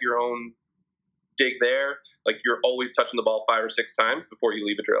 set your own dig there. Like, you're always touching the ball 5 or 6 times before you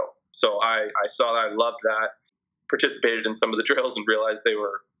leave a drill. So I saw that. I loved that. Participated in some of the drills and realized they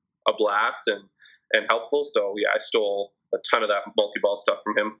were a blast and helpful. So yeah, I stole a ton of that multi-ball stuff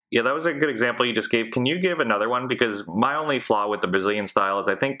from him. Yeah, that was a good example you just gave. Can you give another one? Because my only flaw with the Brazilian style is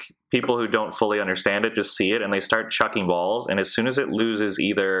I think people who don't fully understand it just see it and they start chucking balls. And as soon as it loses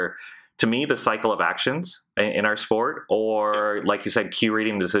either, to me, the cycle of actions in our sport, or like you said, cue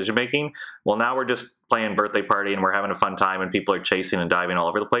reading, decision making, well, now we're just playing birthday party and we're having a fun time and people are chasing and diving all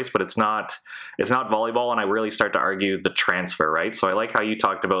over the place, but it's not volleyball. And I really start to argue the transfer, right? So I like how you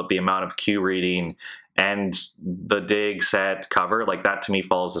talked about the amount of cue reading and the dig, set, cover. Like, that to me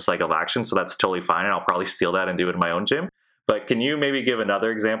follows the cycle of action. So that's totally fine. And I'll probably steal that and do it in my own gym. But can you maybe give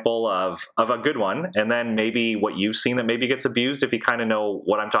another example of a good one, and then maybe what you've seen that maybe gets abused, if you kind of know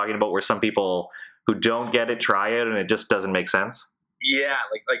what I'm talking about, where some people who don't get it try it and it just doesn't make sense? Yeah,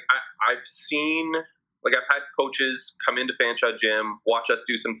 I've seen, like, I've had coaches come into Fanshawe Gym, watch us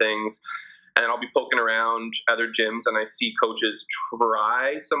do some things, and then I'll be poking around other gyms and I see coaches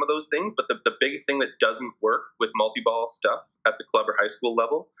try some of those things. But the biggest thing that doesn't work with multi-ball stuff at the club or high school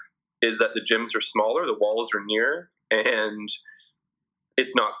level is that the gyms are smaller, the walls are near, and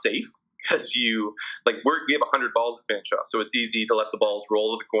it's not safe because we have 100 balls at Fanshawe, so it's easy to let the balls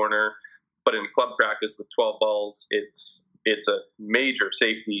roll to the corner. But in club practice with 12 balls, it's a major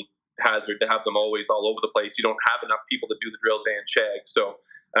safety hazard to have them always all over the place. You don't have enough people to do the drills and shag, so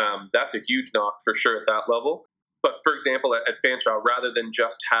that's a huge knock for sure at that level. But for example, at Fanshawe, rather than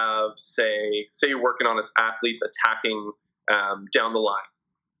just have, say you're working on athletes attacking down the line,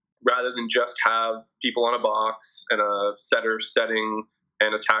 rather than just have people on a box and a setter setting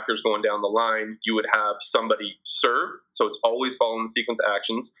and attackers going down the line, you would have somebody serve. So it's always following the sequence of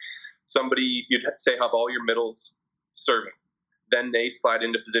actions. Somebody, you'd say, have all your middles serving. Then they slide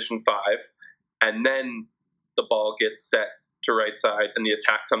into position 5, and then the ball gets set to right side and the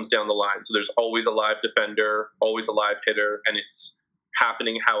attack comes down the line. So there's always a live defender, always a live hitter, and it's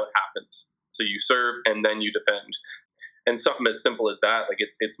happening how it happens. So you serve and then you defend. And something as simple as that, like,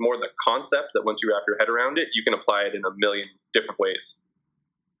 it's more the concept that once you wrap your head around it, you can apply it in a million different ways.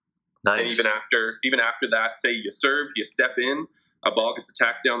 Nice. And even after that, say you serve, you step in, a ball gets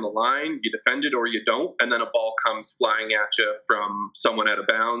attacked down the line, you defend it or you don't, and then a ball comes flying at you from someone out of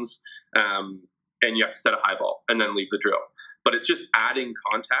bounds, and you have to set a high ball and then leave the drill. But it's just adding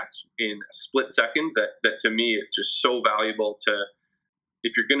contact in a split second that to me, it's just so valuable to,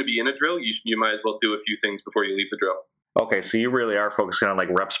 if you're going to be in a drill, you might as well do a few things before you leave the drill. Okay, so you really are focusing on like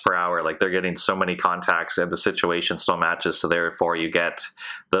reps per hour. Like, they're getting so many contacts and the situation still matches. So therefore you get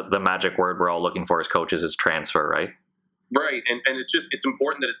the magic word we're all looking for as coaches is transfer, right? Right. And it's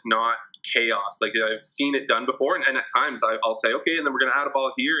important that it's not chaos. Like, I've seen it done before. And at times I'll say, okay, and then we're going to add a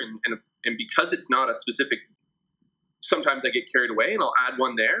ball here. And because it's not a specific, sometimes I get carried away and I'll add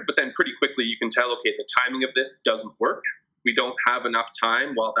one there. But then pretty quickly you can tell, okay, the timing of this doesn't work. We don't have enough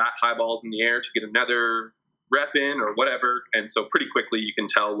time while that high ball's in the air to get another rep in or whatever, and so pretty quickly you can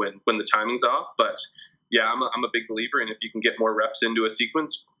tell when the timing's off. But yeah, I'm a big believer in, if you can get more reps into a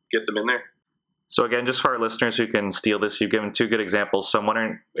sequence, get them in there. So again, just for our listeners who can steal this, you've given 2 good examples. So I'm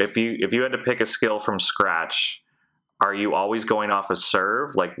wondering, if you had to pick a skill from scratch, are you always going off a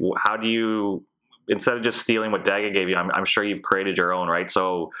serve? Like, how do you, instead of just stealing what Daga gave you, I'm sure you've created your own, right?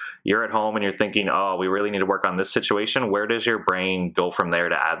 So you're at home and you're thinking, oh, we really need to work on this situation. Where does your brain go from there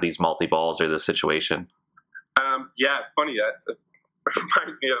to add these multi-balls or this situation? Yeah, it's funny. That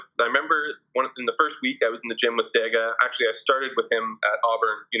reminds me of, I remember in the first week I was in the gym with Daga. Actually, I started with him at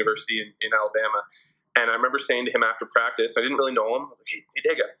Auburn University in Alabama. And I remember saying to him after practice, I didn't really know him. I was like, hey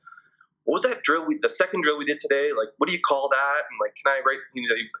Daga, what was that drill, the second drill we did today? Like, what do you call that? And like, can I write? He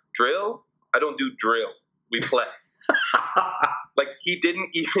was like, drill? I don't do drill. We play. Like,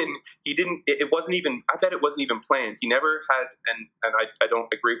 it wasn't even, I bet it wasn't even planned. He never had, and I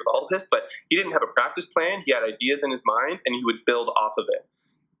don't agree with all of this, but he didn't have a practice plan. He had ideas in his mind and he would build off of it.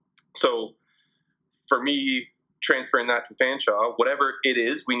 So for me, transferring that to Fanshawe, whatever it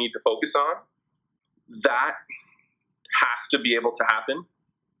is we need to focus on, that has to be able to happen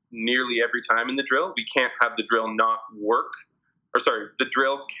nearly every time in the drill. We can't have the drill not work, the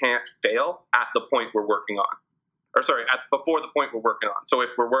drill can't fail at the point we're working on. Before the point we're working on. So if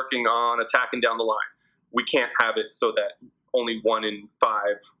we're working on attacking down the line, we can't have it so that only 1 in 5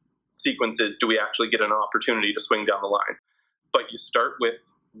 sequences do we actually get an opportunity to swing down the line. But you start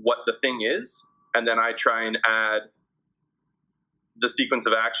with what the thing is, and then I try and add the sequence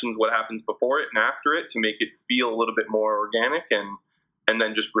of actions, what happens before it and after it, to make it feel a little bit more organic, and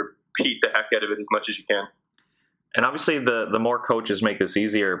then just repeat the heck out of it as much as you can. And obviously the more coaches make this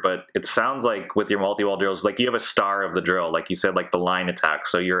easier, but it sounds like with your multi-wall drills, like you have a star of the drill, like you said, like the line attack.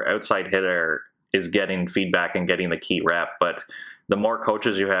 So your outside hitter is getting feedback and getting the key rep. But the more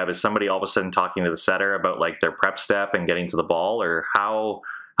coaches you have, is somebody all of a sudden talking to the setter about like their prep step and getting to the ball, or how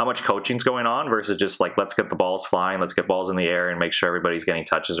much coaching's going on versus just like, let's get the balls flying, let's get balls in the air and make sure everybody's getting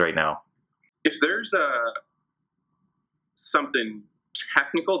touches right now? If there's something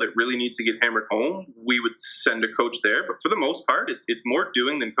technical that really needs to get hammered home, we would send a coach there. But for the most part, it's more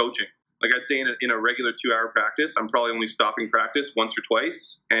doing than coaching. Like I'd say in a regular 2-hour practice, I'm probably only stopping practice once or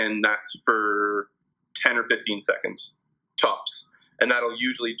twice, and that's for 10 or 15 seconds tops. And that'll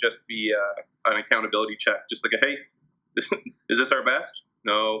usually just be an accountability check, just like hey, is this our best?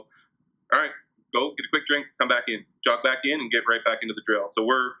 No. All right, go get a quick drink, come back in, jog back in, and get right back into the drill. So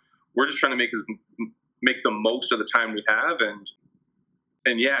we're just trying to make the most of the time we have,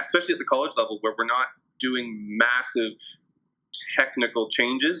 and yeah, especially at the college level where we're not doing massive technical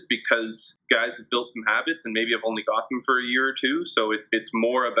changes because guys have built some habits and maybe have only got them for a year or two. So it's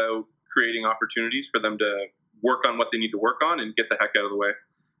more about creating opportunities for them to work on what they need to work on and get the heck out of the way.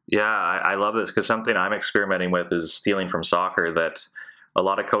 Yeah, I love this, because something I'm experimenting with is stealing from soccer, that a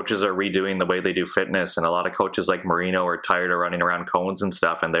lot of coaches are redoing the way they do fitness, and a lot of coaches like Marino are tired of running around cones and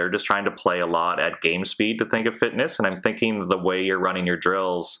stuff, and they're just trying to play a lot at game speed to think of fitness. And I'm thinking the way you're running your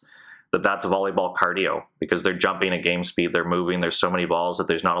drills, that's volleyball cardio, because they're jumping at game speed, they're moving, there's so many balls that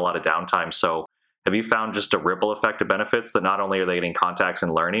there's not a lot of downtime. So have you found just a ripple effect of benefits, that not only are they getting contacts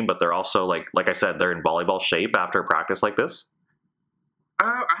and learning, but they're also, like I said, they're in volleyball shape after a practice like this?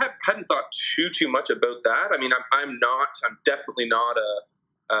 I hadn't thought too much about that. I mean, I'm definitely not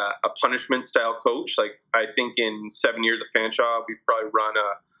a punishment style coach. Like I think in 7 years at Fanshawe, we've probably run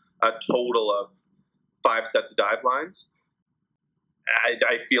a total of 5 sets of dive lines.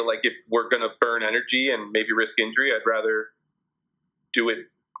 I feel like if we're going to burn energy and maybe risk injury, I'd rather do it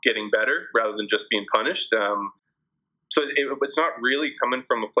getting better rather than just being punished. So it's not really coming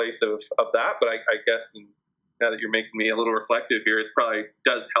from a place of that, but I guess now that you're making me a little reflective here, it probably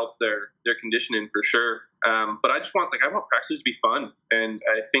does help their conditioning for sure. But I want practices to be fun. And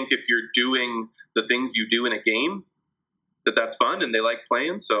I think if you're doing the things you do in a game, that's fun and they like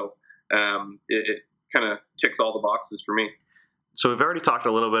playing. So it kind of ticks all the boxes for me. So we've already talked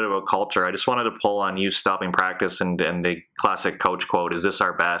a little bit about culture. I just wanted to pull on you stopping practice and the classic coach quote, "Is this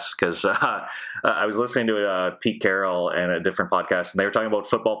our best?" Because I was listening to Pete Carroll and a different podcast, and they were talking about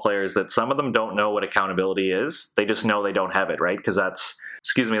football players that some of them don't know what accountability is. They just know they don't have it, right? Because that's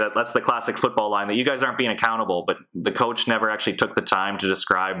the classic football line, that you guys aren't being accountable, but the coach never actually took the time to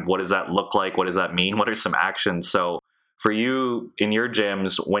describe what does that look like, what does that mean, what are some actions. So for you in your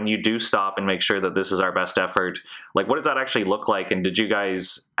gyms, when you do stop and make sure that this is our best effort, like what does that actually look like? And did you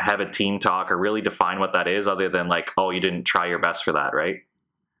guys have a team talk or really define what that is, other than like, oh, you didn't try your best for that, right?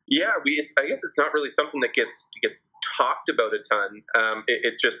 Yeah, I guess it's not really something that gets talked about a ton.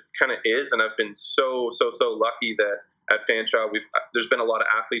 It just kind of is, and I've been so lucky that at Fanshawe there's been a lot of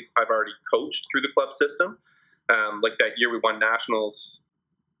athletes I've already coached through the club system. Like that year we won nationals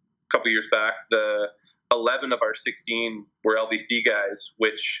a couple years back. The 11 of our 16 were LVC guys,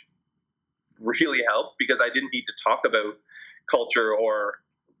 which really helped because I didn't need to talk about culture or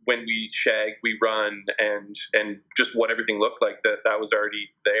when we shag, we run, and just what everything looked like. That was already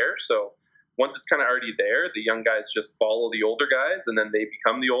there. So once it's kind of already there, the young guys just follow the older guys, and then they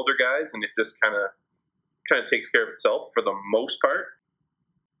become the older guys, and it just kind of takes care of itself for the most part.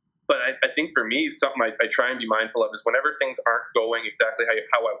 But I think for me, something I try and be mindful of is whenever things aren't going exactly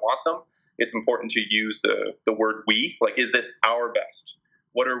how I want them, it's important to use the word we. Like, is this our best?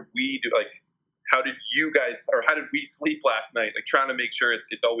 What are we doing? Like, how did you guys, or how did we sleep last night? Like, trying to make sure it's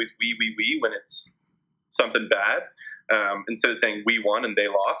always we when it's something bad. Instead of saying we won and they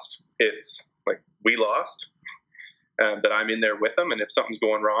lost, it's like we lost. That I'm in there with them, and if something's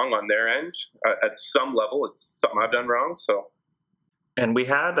going wrong on their end, at some level, it's something I've done wrong. So. And we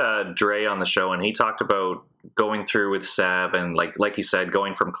had Dre on the show, and he talked about going through with Seb, and like you said,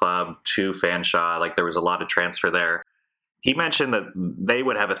 going from club to Fanshawe, like there was a lot of transfer there. He mentioned that they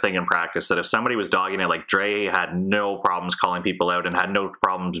would have a thing in practice that if somebody was dogging it, like Dre had no problems calling people out and had no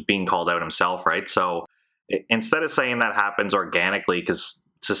problems being called out himself, right? So instead of saying that happens organically, because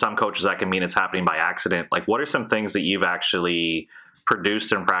to some coaches that can mean it's happening by accident, like what are some things that you've actually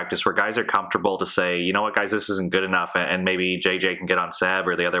produced in practice where guys are comfortable to say, you know what, guys, this isn't good enough, and maybe JJ can get on Seb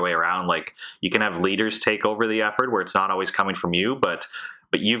or the other way around? Like you can have leaders take over the effort where it's not always coming from you, but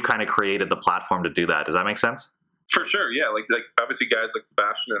you've kind of created the platform to do that. Does that make sense? For sure, yeah. Like obviously guys like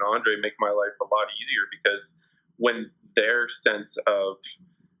Sebastian and Andre make my life a lot easier because when their sense of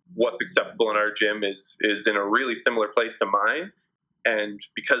what's acceptable in our gym is in a really similar place to mine. And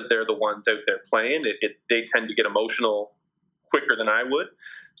because they're the ones out there playing, they tend to get emotional quicker than I would.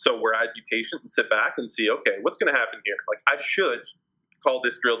 So where I'd be patient and sit back and see, okay, what's going to happen here? Like, I should call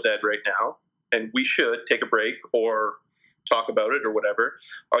this drill dead right now, and we should take a break or talk about it or whatever.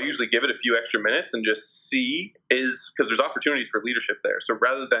 I'll usually give it a few extra minutes and just see, because there's opportunities for leadership there. So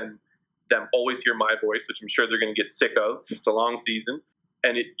rather than them always hear my voice, which I'm sure they're going to get sick of, it's a long season,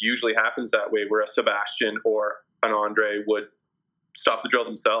 and it usually happens that way, where a Sebastian or an Andre would stop the drill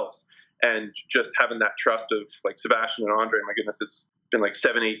themselves. And just having that trust of like Sebastian and Andre, my goodness, it's been like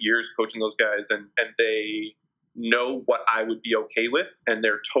 7-8 years coaching those guys, and they know what I would be okay with, and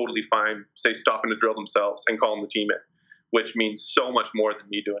they're totally fine, say, stopping to drill themselves and calling the team in, which means so much more than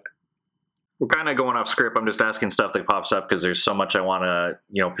me doing it. We're kind of going off script. I'm just asking stuff that pops up because there's so much I want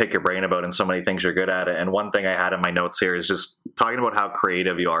to, pick your brain about, and so many things you're good at. And one thing I had in my notes here is just talking about how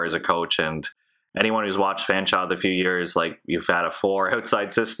creative you are as a coach. And anyone who's watched Fanshawe a few years, like, you've had a 4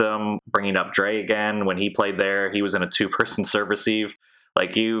 outside system, bringing up Dre again. When he played there, he was in a 2-person serve receive.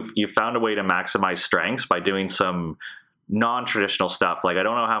 Like, you've found a way to maximize strengths by doing some non-traditional stuff. Like, I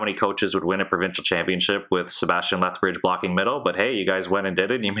don't know how many coaches would win a provincial championship with Sebastian Lethbridge blocking middle, but hey, you guys went and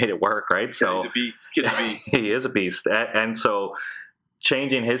did it and you made it work, right? So he's a beast. Kid's a beast. He is a beast. And so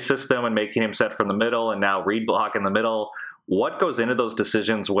changing his system and making him set from the middle and now read block in the middle, what goes into those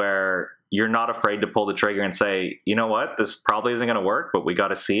decisions where you're not afraid to pull the trigger and say, you know what, this probably isn't going to work, but we got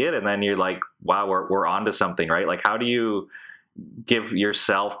to see it. And then you're like, wow, we're onto something, right? Like, how do you give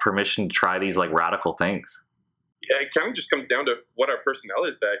yourself permission to try these like radical things? Yeah, it kind of just comes down to what our personnel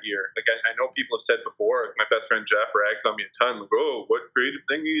is that year. Like, I know people have said before, like my best friend Jeff rags on me a ton, like, oh, what creative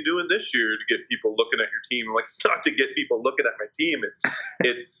thing are you doing this year to get people looking at your team? I'm like, it's not to get people looking at my team.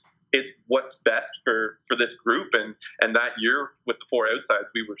 It's what's best for this group. And that year with the 4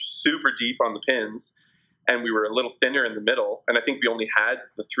 outsides, we were super deep on the pins, and we were a little thinner in the middle. And I think we only had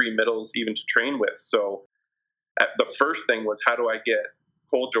the 3 middles even to train with. So the first thing was, how do I get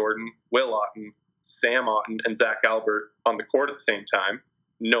Cole Jordan, Will Otten, Sam Otten, and Zach Albert on the court at the same time,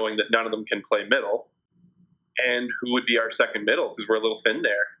 knowing that none of them can play middle, and who would be our second middle, because we're a little thin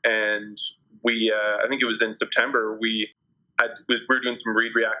there. And we, I think it was in September, we were doing some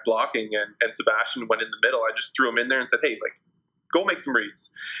read react blocking, and Sebastian went in the middle. I just threw him in there and said, hey, like, go make some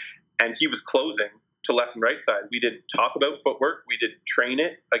reads. And he was closing to left and right side. We didn't talk about footwork. We didn't train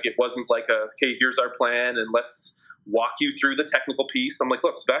it. Like, it wasn't like okay, here's our plan and let's walk you through the technical piece. I'm like,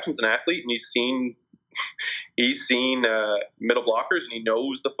 look, Sebastian's an athlete, and he's seen middle blockers, and he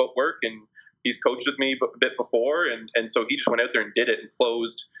knows the footwork, and he's coached with me a bit before. And so he just went out there and did it and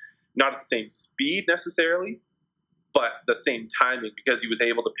closed, not at the same speed necessarily, but the same timing, because he was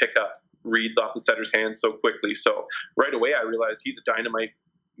able to pick up reads off the setter's hands so quickly. So right away, I realized he's a dynamite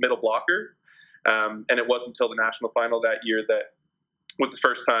middle blocker. And it wasn't until the national final that year that was the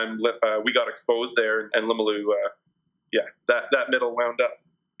first time we got exposed there. And Limilu, that middle wound up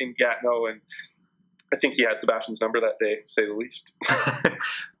in Gatineau, and I think he had Sebastian's number that day, to say the least.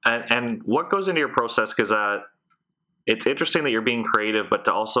 and what goes into your process? Because it's interesting that you're being creative, but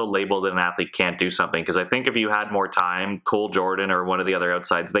to also label that an athlete can't do something. Because I think if you had more time, Cole Jordan or one of the other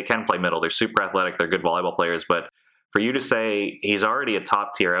outsides, they can play middle. They're super athletic. They're good volleyball players. But for you to say he's already a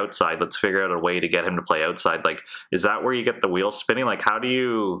top tier outside, let's figure out a way to get him to play outside. Like, is that where you get the wheels spinning? Like, how do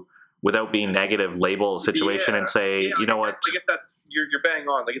you, without being negative, label a situation and say, you know what? I guess that's, you're bang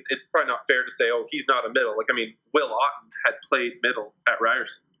on. Like, it's probably not fair to say, oh, he's not a middle. Like, I mean, Will Otten had played middle at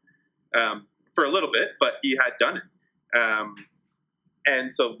Ryerson for a little bit, but he had done it. And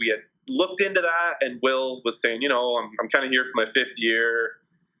so we had looked into that, and Will was saying, I'm kind of here for my 5th year.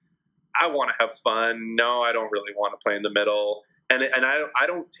 I want to have fun. No, I don't really want to play in the middle. And I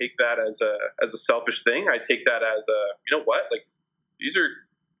don't take that as a selfish thing. I take that as you know what? Like, these are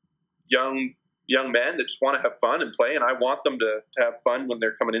young men that just want to have fun and play, and I want them to have fun when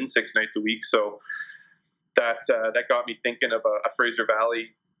they're coming in 6 nights a week. So that got me thinking of a Fraser Valley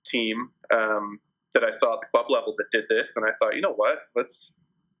team that I saw at the club level that did this, and I thought, you know what?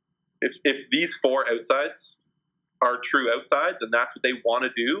 If these 4 outsides are true outsides and that's what they want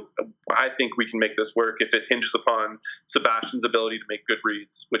to do, I think we can make this work if it hinges upon Sebastian's ability to make good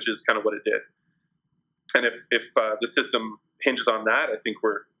reads, which is kind of what it did. And if the system hinges on that, I think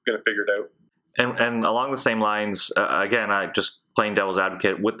we're going to figure it out. And along the same lines, again, I just playing devil's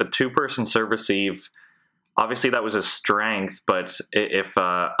advocate, with the 2-person serve receive, obviously that was a strength, but if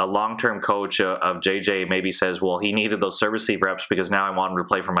a long-term coach of JJ maybe says, well, he needed those serve receive reps because now I want him to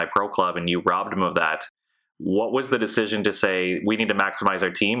play for my pro club, and you robbed him of that, what was the decision to say, we need to maximize our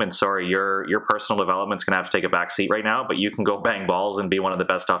team, and sorry, your personal development's going to have to take a back seat right now, but you can go bang balls and be one of the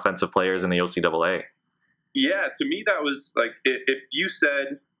best offensive players in the OCAA? Yeah, to me, that was like, if you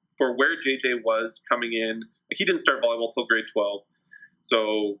said for where JJ was coming in, like, he didn't start volleyball till grade 12.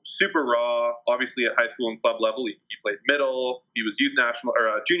 So super raw, obviously at high school and club level. He played middle. He was youth national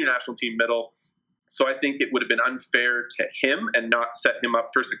or junior national team middle. So I think it would have been unfair to him and not set him up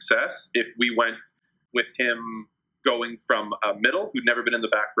for success if we went with him going from a middle who'd never been in the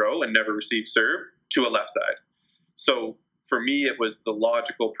back row and never received serve to a left side. So for me, it was the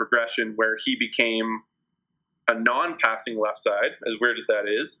logical progression where he became a non-passing left side, as weird as that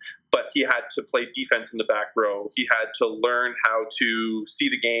is, but he had to play defense in the back row. He had to learn how to see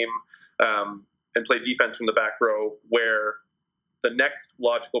the game and play defense from the back row, where the next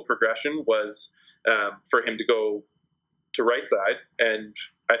logical progression was for him to go to right side. And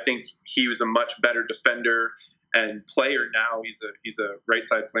I think he was a much better defender and player now. He's a right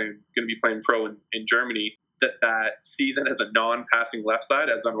side going to be playing pro in Germany. That season as a non-passing left side,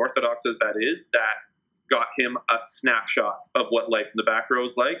 as unorthodox as that is, that got him a snapshot of what life in the back row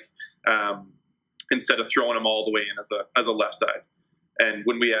is like, instead of throwing him all the way in as a left side. And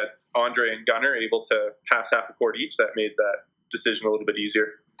when we had Andre and Gunnar able to pass half a court each, that made that decision a little bit easier.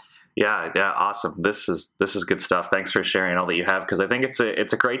 Yeah, awesome. This is good stuff. Thanks for sharing all that you have, because I think it's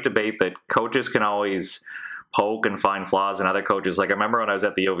a great debate that coaches can always poke and find flaws in other coaches. Like, I remember when I was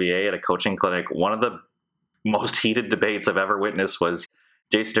at the OVA at a coaching clinic, one of the most heated debates I've ever witnessed was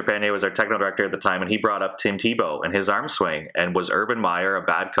Jason Trepanier was our technical director at the time, and he brought up Tim Tebow and his arm swing. And was Urban Meyer a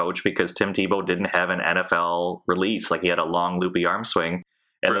bad coach because Tim Tebow didn't have an NFL release? Like, he had a long, loopy arm swing.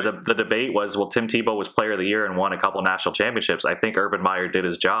 And right. the debate was, well, Tim Tebow was player of the year and won a couple national championships. I think Urban Meyer did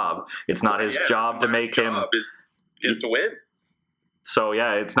his job. It's not his job to make him... is to win. So,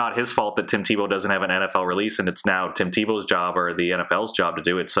 yeah, it's not his fault that Tim Tebow doesn't have an NFL release, and it's now Tim Tebow's job or the NFL's job to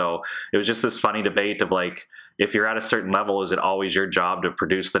do it. So it was just this funny debate of, like, if you're at a certain level, is it always your job to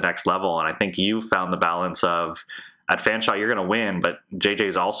produce the next level? And I think you found the balance of, at Fanshawe, you're going to win, but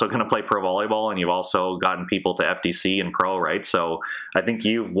JJ's also going to play pro volleyball, and you've also gotten people to FDC and pro, right? So I think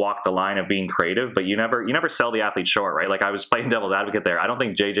you've walked the line of being creative, but you never sell the athlete short, right? Like, I was playing devil's advocate there. I don't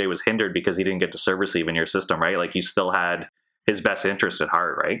think JJ was hindered because he didn't get to serve receive in your system, right? Like, you still had his best interest at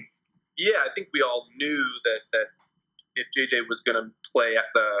heart, right? Yeah, I think we all knew that if JJ was going to play at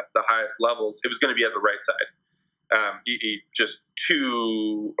the highest levels, it was going to be as a right side. He just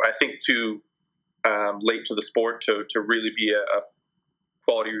too late to the sport to really be a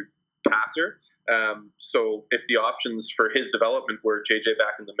quality passer. So if the options for his development were JJ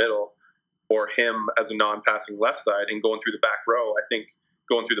back in the middle or him as a non-passing left side and going through the back row, I think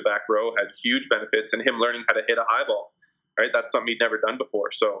going through the back row had huge benefits, and him learning how to hit a high ball. Right, that's something he'd never done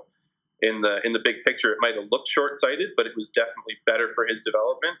before. So in the big picture, it might have looked short-sighted, but it was definitely better for his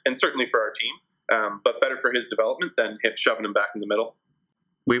development, and certainly for our team, but better for his development than shoving him back in the middle.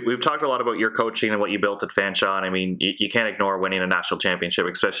 We've talked a lot about your coaching and what you built at Fanshawe, and I mean, you can't ignore winning a national championship,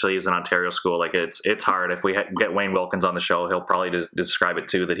 especially as an Ontario school. Like, it's hard. If we get Wayne Wilkins on the show, he'll probably describe it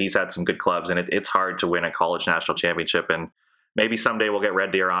too, that he's had some good clubs, and it's hard to win a college national championship. And maybe someday we'll get Red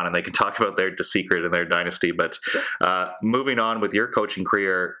Deer on and they can talk about their secret and their dynasty. But moving on with your coaching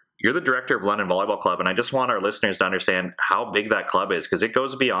career, you're the director of London Volleyball Club, and I just want our listeners to understand how big that club is, because it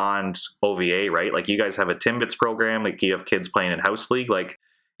goes beyond OVA, right? Like, you guys have a Timbits program, like you have kids playing in house league. Like,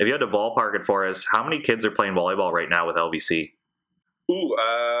 if you had to ballpark it for us, how many kids are playing volleyball right now with LVC?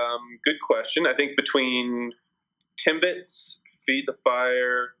 Good question. I think between Timbits, Feed the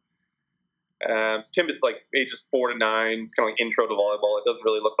Fire, Timbits like ages 4 to 9, it's kind of like intro to volleyball. It doesn't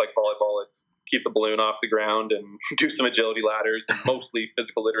really look like volleyball. It's keep the balloon off the ground and do some agility ladders and mostly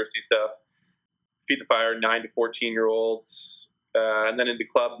physical literacy stuff. Feed the Fire, 9 to 14-year-olds. And then in the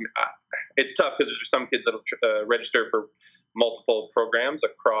club, it's tough because there's some kids that register for multiple programs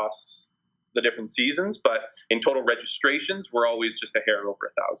across the different seasons. But in total registrations, we're always just a hair over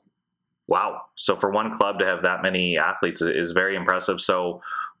 1,000. Wow. So for one club to have that many athletes is very impressive. So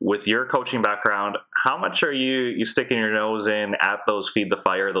with your coaching background, how much are you sticking your nose in at those Feed the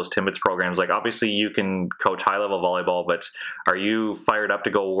Fire, those Timbits programs? Like, obviously you can coach high-level volleyball, but are you fired up to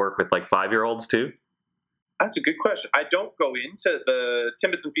go work with like 5-year-olds too? That's a good question. I don't go into the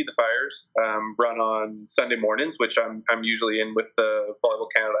Timbits and Feed the Fires run on Sunday mornings, which I'm usually in with the Volleyball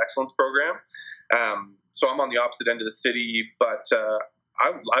Canada Excellence program. So I'm on the opposite end of the city, but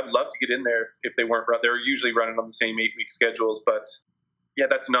I'd love to get in there if they weren't. They're usually running on the same 8-week schedules, but yeah,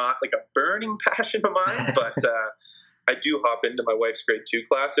 that's not like a burning passion of mine. But I do hop into my wife's grade 2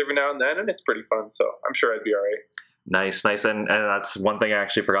 class every now and then, and it's pretty fun. So I'm sure I'd be all right. Nice. And that's one thing I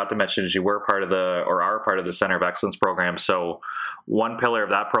actually forgot to mention is you were part of are part of the Center of Excellence program. So one pillar of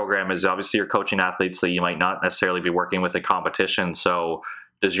that program is obviously you're coaching athletes that you might not necessarily be working with in competition. So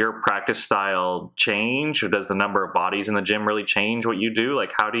does your practice style change, or does the number of bodies in the gym really change what you do?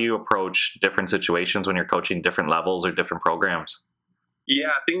 Like, how do you approach different situations when you're coaching different levels or different programs? Yeah,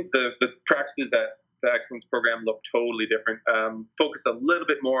 I think the practices at the Excellence program look totally different. Focus a little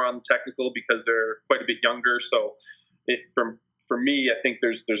bit more on the technical because they're quite a bit younger. So for me, I think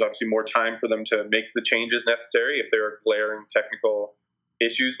there's obviously more time for them to make the changes necessary if there are glaring technical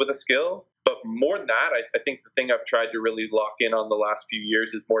issues with a skill. But more than that, I think the thing I've tried to really lock in on the last few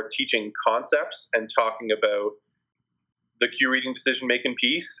years is more teaching concepts and talking about the cue reading decision-making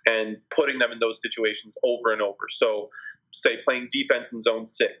piece and putting them in those situations over and over. So say playing defense in zone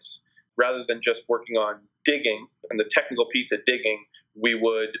 6, rather than just working on digging and the technical piece of digging, we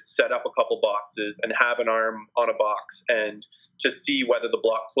would set up a couple boxes and have an arm on a box and to see whether the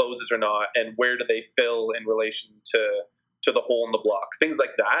block closes or not and where do they fill in relation to the hole in the block. Things like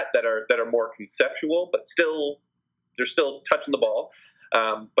that are more conceptual, but they're still touching the ball.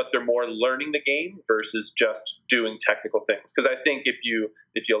 But they're more learning the game versus just doing technical things. Because I think if you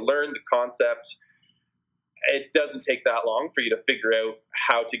learn the concept, it doesn't take that long for you to figure out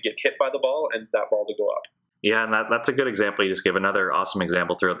how to get hit by the ball and that ball to go up. Yeah, and that's a good example. You just give another awesome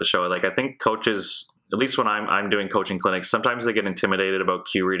example throughout the show. Like, I think coaches, at least when I'm doing coaching clinics, sometimes they get intimidated about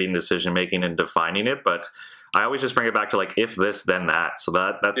cue reading, decision making, and defining it. But I always just bring it back to like, if this, then that. So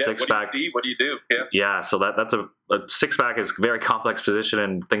that six pack. What do you see? What do you do? Yeah. So that's a six pack is a very complex position,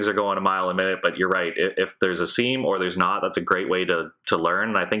 and things are going a mile a minute. But you're right. If there's a seam or there's not, that's a great way to learn.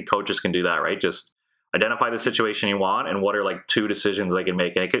 And I think coaches can do that, right? Just identify the situation you want and what are like 2 decisions they can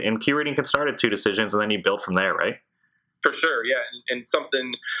make. And cue reading can start at 2 decisions, and then you build from there, right? For sure, yeah. And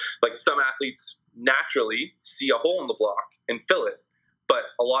something like some athletes naturally see a hole in the block and fill it, but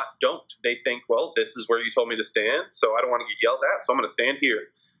a lot don't. They think, well, this is where you told me to stand, so I don't want to get yelled at, so I'm going to stand here.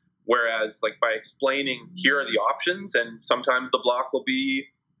 Whereas like by explaining, here are the options, and sometimes the block will be,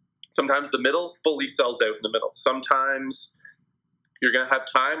 sometimes the middle fully sells out in the middle. Sometimes you're going to have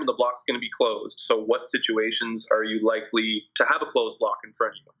time and the block's going to be closed. So what situations are you likely to have a closed block in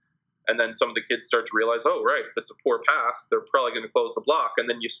front of you? And then some of the kids start to realize, oh, right, if it's a poor pass, they're probably going to close the block. And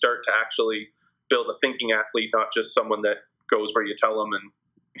then you start to actually build a thinking athlete, not just someone that goes where you tell them and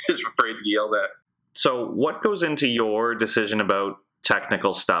is afraid to get yelled at. So what goes into your decision about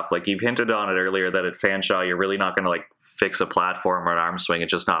technical stuff? Like, you've hinted on it earlier that at Fanshawe, you're really not going to like fix a platform or an arm swing.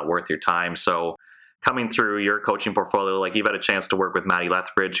 It's just not worth your time. So coming through your coaching portfolio, like, you've had a chance to work with Matty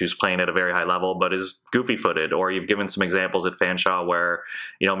Lethbridge, who's playing at a very high level, but is goofy-footed, or you've given some examples at Fanshawe where,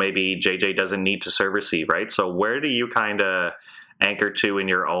 you know, maybe JJ doesn't need to serve receive, right? So where do you kind of anchor to in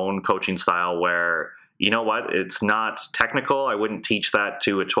your own coaching style where, you know what, it's not technical, I wouldn't teach that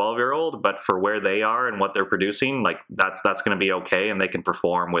to a 12-year-old, but for where they are and what they're producing, like, that's going to be okay, and they can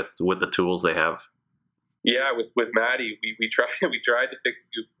perform with the tools they have? Yeah, with Maddie, we tried to fix the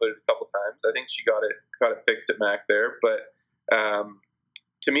goofy foot a couple times. I think she got it fixed at Mac there. But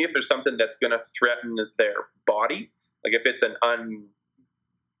to me, if there's something that's going to threaten their body, like if it's an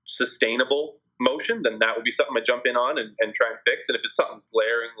unsustainable motion, then that would be something I jump in on and try and fix. And if it's something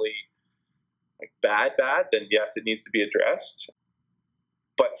glaringly like bad, then yes, it needs to be addressed.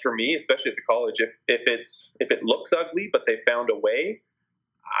 But for me, especially at the college, if it looks ugly, but they found a way,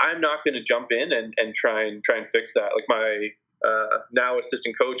 I'm not going to jump in and try and fix that. Like my now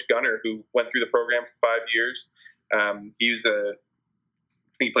assistant coach Gunnar, who went through the program for 5 years, I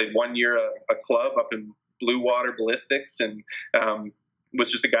think he played 1 year a club up in Blue Water Ballistics, and was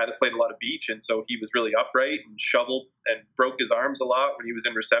just a guy that played a lot of beach, and so he was really upright and shoveled and broke his arms a lot when he was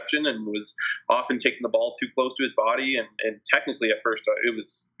in reception, and was often taking the ball too close to his body. And technically at first it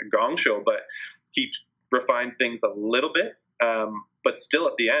was a gong show, but he refined things a little bit. But still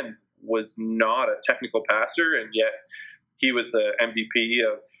at the end was not a technical passer, and yet he was the MVP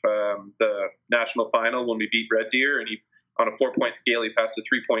of the national final when we beat Red Deer, and he, on a 4-point scale, he passed a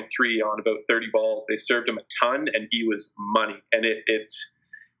 3.3 on about 30 balls. They served him a ton, and he was money, and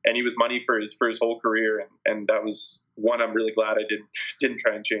and he was money for his whole career, and that was one I'm really glad I didn't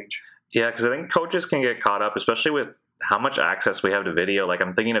try and change. Yeah, because I think coaches can get caught up, especially with how much access we have to video. Like,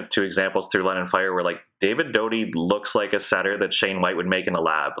 I'm thinking of 2 examples through Len and Fire where, like, David Doty looks like a setter that Shane White would make in the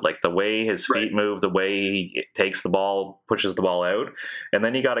lab. Like, the way his feet move, the way he takes the ball, pushes the ball out. And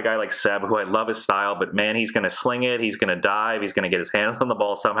then you got a guy like Seb, who I love his style, but man, he's going to sling it, he's going to dive, he's going to get his hands on the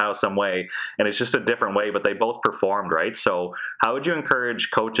ball somehow, some way. And it's just a different way, but they both performed, right? So how would you encourage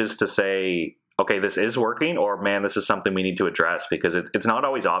coaches to say, okay, this is working, or man, this is something we need to address? Because it's not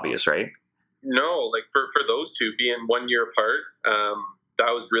always obvious, right? No, like for those two being 1 year apart,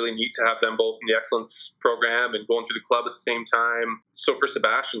 that was really neat to have them both in the excellence program and going through the club at the same time. So for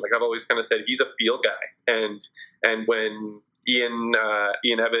Sebastian, like I've always kind of said, he's a field guy, and when Ian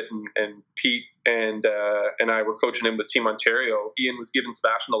Evatt and Pete and I were coaching him with Team Ontario, Ian was giving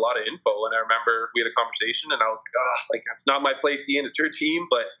Sebastian a lot of info, and I remember we had a conversation, and I was like, it's not my place, Ian, it's your team,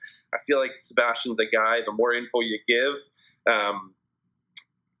 but I feel like Sebastian's a guy. The more info you give,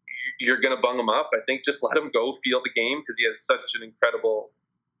 you're going to bung him up. I think just let him go feel the game, because he has such an incredible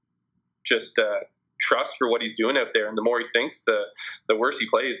trust for what he's doing out there. And the more he thinks, the worse he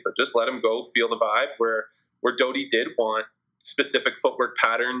plays. So just let him go feel the vibe, where Doty did want specific footwork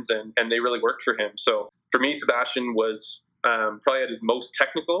patterns, and they really worked for him. So for me, Sebastian was probably at his most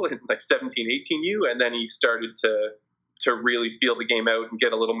technical in like 17, 18U, and then he started to really feel the game out and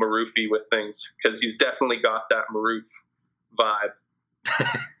get a little Maroofy with things, because he's definitely got that Maroof vibe.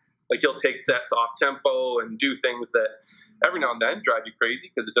 Like he'll take sets off tempo and do things that every now and then drive you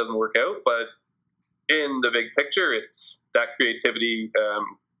crazy because it doesn't work out. But in the big picture, it's that creativity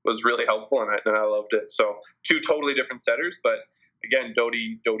was really helpful, and I loved it. So two totally different setters, but again,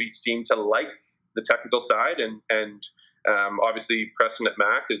 Doty seemed to like the technical side, and obviously Preston at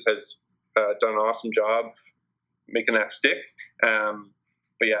Mac has done an awesome job making that stick.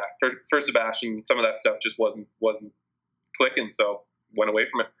 But yeah, for Sebastian, some of that stuff just wasn't clicking, so went away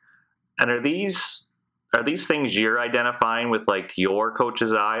from it. And are these things you're identifying with like your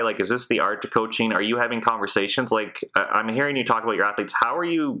coach's eye? Like, is this the art to coaching? Are you having conversations? Like, I'm hearing you talk about your athletes. How are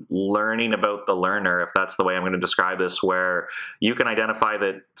you learning about the learner, if that's the way I'm going to describe this, where you can identify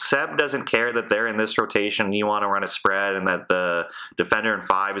that Seb doesn't care that they're in this rotation, you want to run a spread, and that the defender in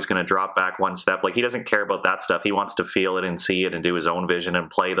 5 is going to drop back one step. Like, he doesn't care about that stuff. He wants to feel it and see it and do his own vision and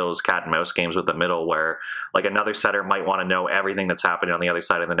play those cat and mouse games with the middle, where like another setter might want to know everything that's happening on the other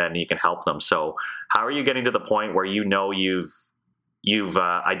side of the net, and you can help them. So how are you getting to the point where you know you've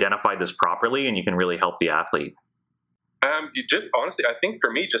identified this properly and you can really help the athlete? You just honestly, I think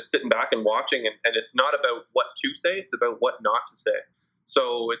for me, just sitting back and watching, and it's not about what to say, it's about what not to say.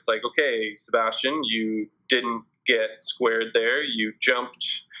 So it's like, okay, Sebastian, you didn't get squared there. You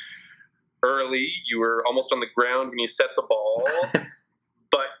jumped early. You were almost on the ground when you set the ball,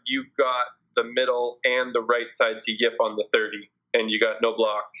 but you got the middle and the right side to yip on the 30, and you got no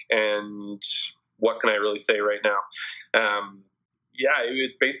block. And what can I really say right now?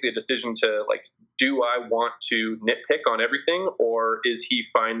 It's basically a decision to like, do I want to nitpick on everything, or is he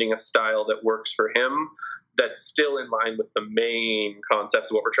finding a style that works for him that's still in line with the main concepts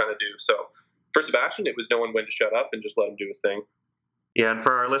of what we're trying to do? So for Sebastian, it was knowing when to shut up and just let him do his thing. Yeah, and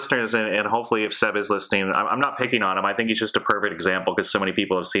for our listeners, and hopefully if Seb is listening, I'm not picking on him. I think he's just a perfect example because so many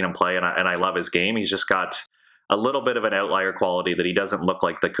people have seen him play, and I love his game. He's just got a little bit of an outlier quality that he doesn't look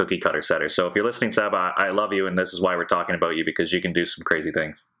like the cookie cutter setter. So if you're listening, Seb, I love you, and this is why we're talking about you, because you can do some crazy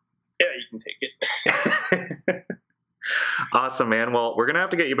things. Yeah, you can take it. Awesome, man. Well, we're going to have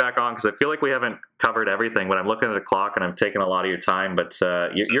to get you back on because I feel like we haven't covered everything, but I'm looking at the clock and I've taken a lot of your time, but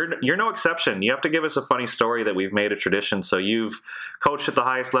you're no exception. You have to give us a funny story that we've made a tradition. So you've coached at the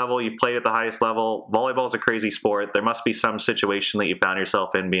highest level, you've played at the highest level. Volleyball is a crazy sport. There must be some situation that you found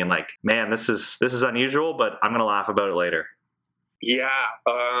yourself in being like, man, this is unusual, but I'm going to laugh about it later. Yeah.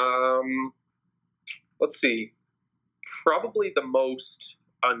 Let's see. Probably the most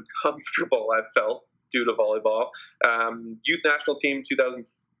uncomfortable I've felt due to volleyball. Youth national team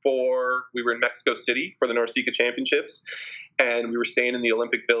 2004, we were in Mexico City for the NORCECA Championships, and we were staying in the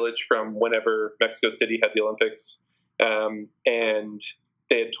Olympic Village from whenever Mexico City had the Olympics. And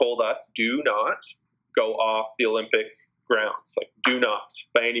they had told us, do not go off the Olympic grounds. Like, do not,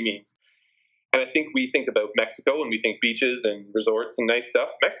 by any means. And I think we think about Mexico and we think beaches and resorts and nice stuff.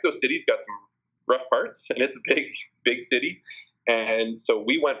 Mexico City's got some rough parts, and it's a big, big city. And so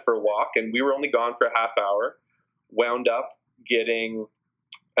we went for a walk, and we were only gone for a half hour, wound up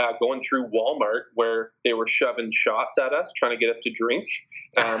going through Walmart where they were shoving shots at us, trying to get us to drink.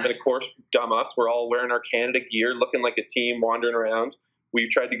 And of course, dumb us, we're all wearing our Canada gear, looking like a team, wandering around. We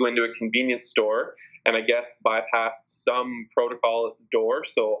tried to go into a convenience store and I guess bypassed some protocol at the door.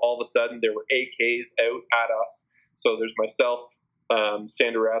 So all of a sudden there were AKs out at us. So there's myself,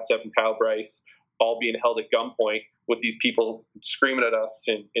 Sandra Ratsev, and Kyle Bryce all being held at gunpoint with these people screaming at us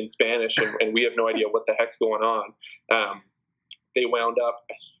in Spanish, and we have no idea what the heck's going on. They wound up,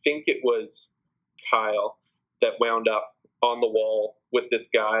 I think it was Kyle that wound up on the wall with this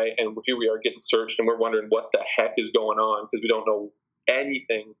guy, and here we are getting searched, and we're wondering what the heck is going on because we don't know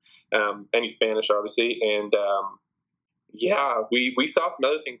anything, any Spanish, obviously. And we saw some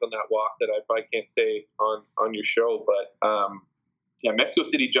other things on that walk that I probably can't say on your show, but yeah, Mexico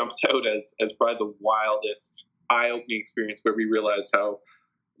City jumps out as probably the wildest, eye-opening experience where we realized how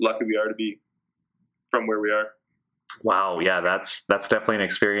lucky we are to be from where we are. Wow, yeah, that's definitely an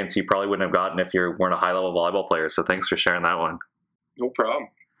experience you probably wouldn't have gotten if you weren't a high-level volleyball player. So thanks for sharing that one. No problem.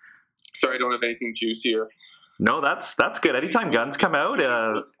 Sorry, I don't have anything juicier. No, that's good. Anytime guns come out,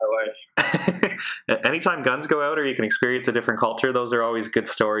 anytime guns go out, or you can experience a different culture, those are always good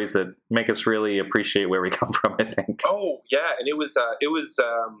stories that make us really appreciate where we come from, I think. Oh yeah, and it was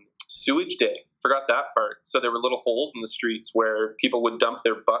sewage day. Forgot that part. So there were little holes in the streets where people would dump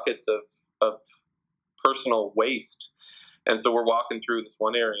their buckets of personal waste, and so we're walking through this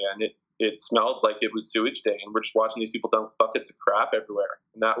one area, and it smelled like it was sewage day, and we're just watching these people dump buckets of crap everywhere,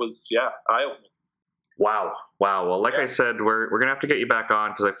 and that was eye-opening. Wow. Well, like I said, we're going to have to get you back on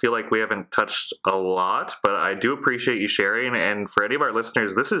because I feel like we haven't touched a lot, but I do appreciate you sharing. And for any of our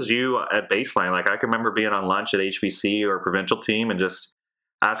listeners, this is you at Baseline. Like, I can remember being on lunch at HBC or provincial team and just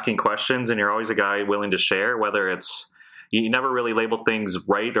asking questions, and you're always a guy willing to share, whether it's, you never really label things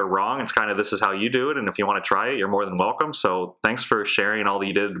right or wrong. It's kind of, this is how you do it, and if you want to try it, you're more than welcome. So thanks for sharing all that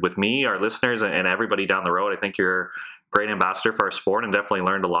you did with me, our listeners, and everybody down the road. I think you're a great ambassador for our sport and definitely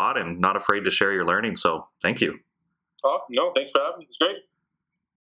learned a lot and not afraid to share your learning. So thank you. Awesome. No, thanks for having me. It was great.